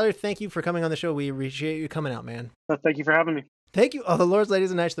 Tyler, thank you for coming on the show. We appreciate you coming out, man. Thank you for having me. Thank you, all the lords,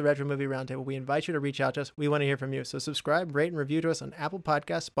 ladies, and knights of the Retro Movie Roundtable. We invite you to reach out to us. We want to hear from you. So subscribe, rate, and review to us on Apple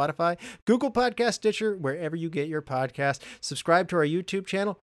Podcasts, Spotify, Google Podcasts, Stitcher, wherever you get your podcast. Subscribe to our YouTube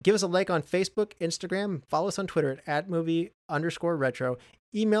channel. Give us a like on Facebook, Instagram. Follow us on Twitter at @movie_retro.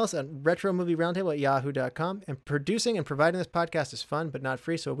 Email us at retromovieroundtable@yahoo.com. And producing and providing this podcast is fun, but not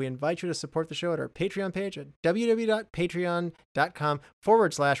free. So we invite you to support the show at our Patreon page at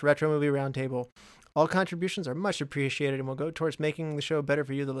www.patreon.com/retromovieroundtable. All contributions are much appreciated and will go towards making the show better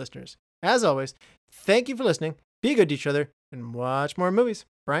for you, the listeners. As always, thank you for listening. Be good to each other and watch more movies.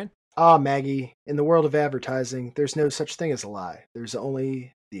 Bryan? Maggie, in the world of advertising, there's no such thing as a lie. There's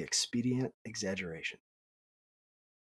only the expedient exaggeration.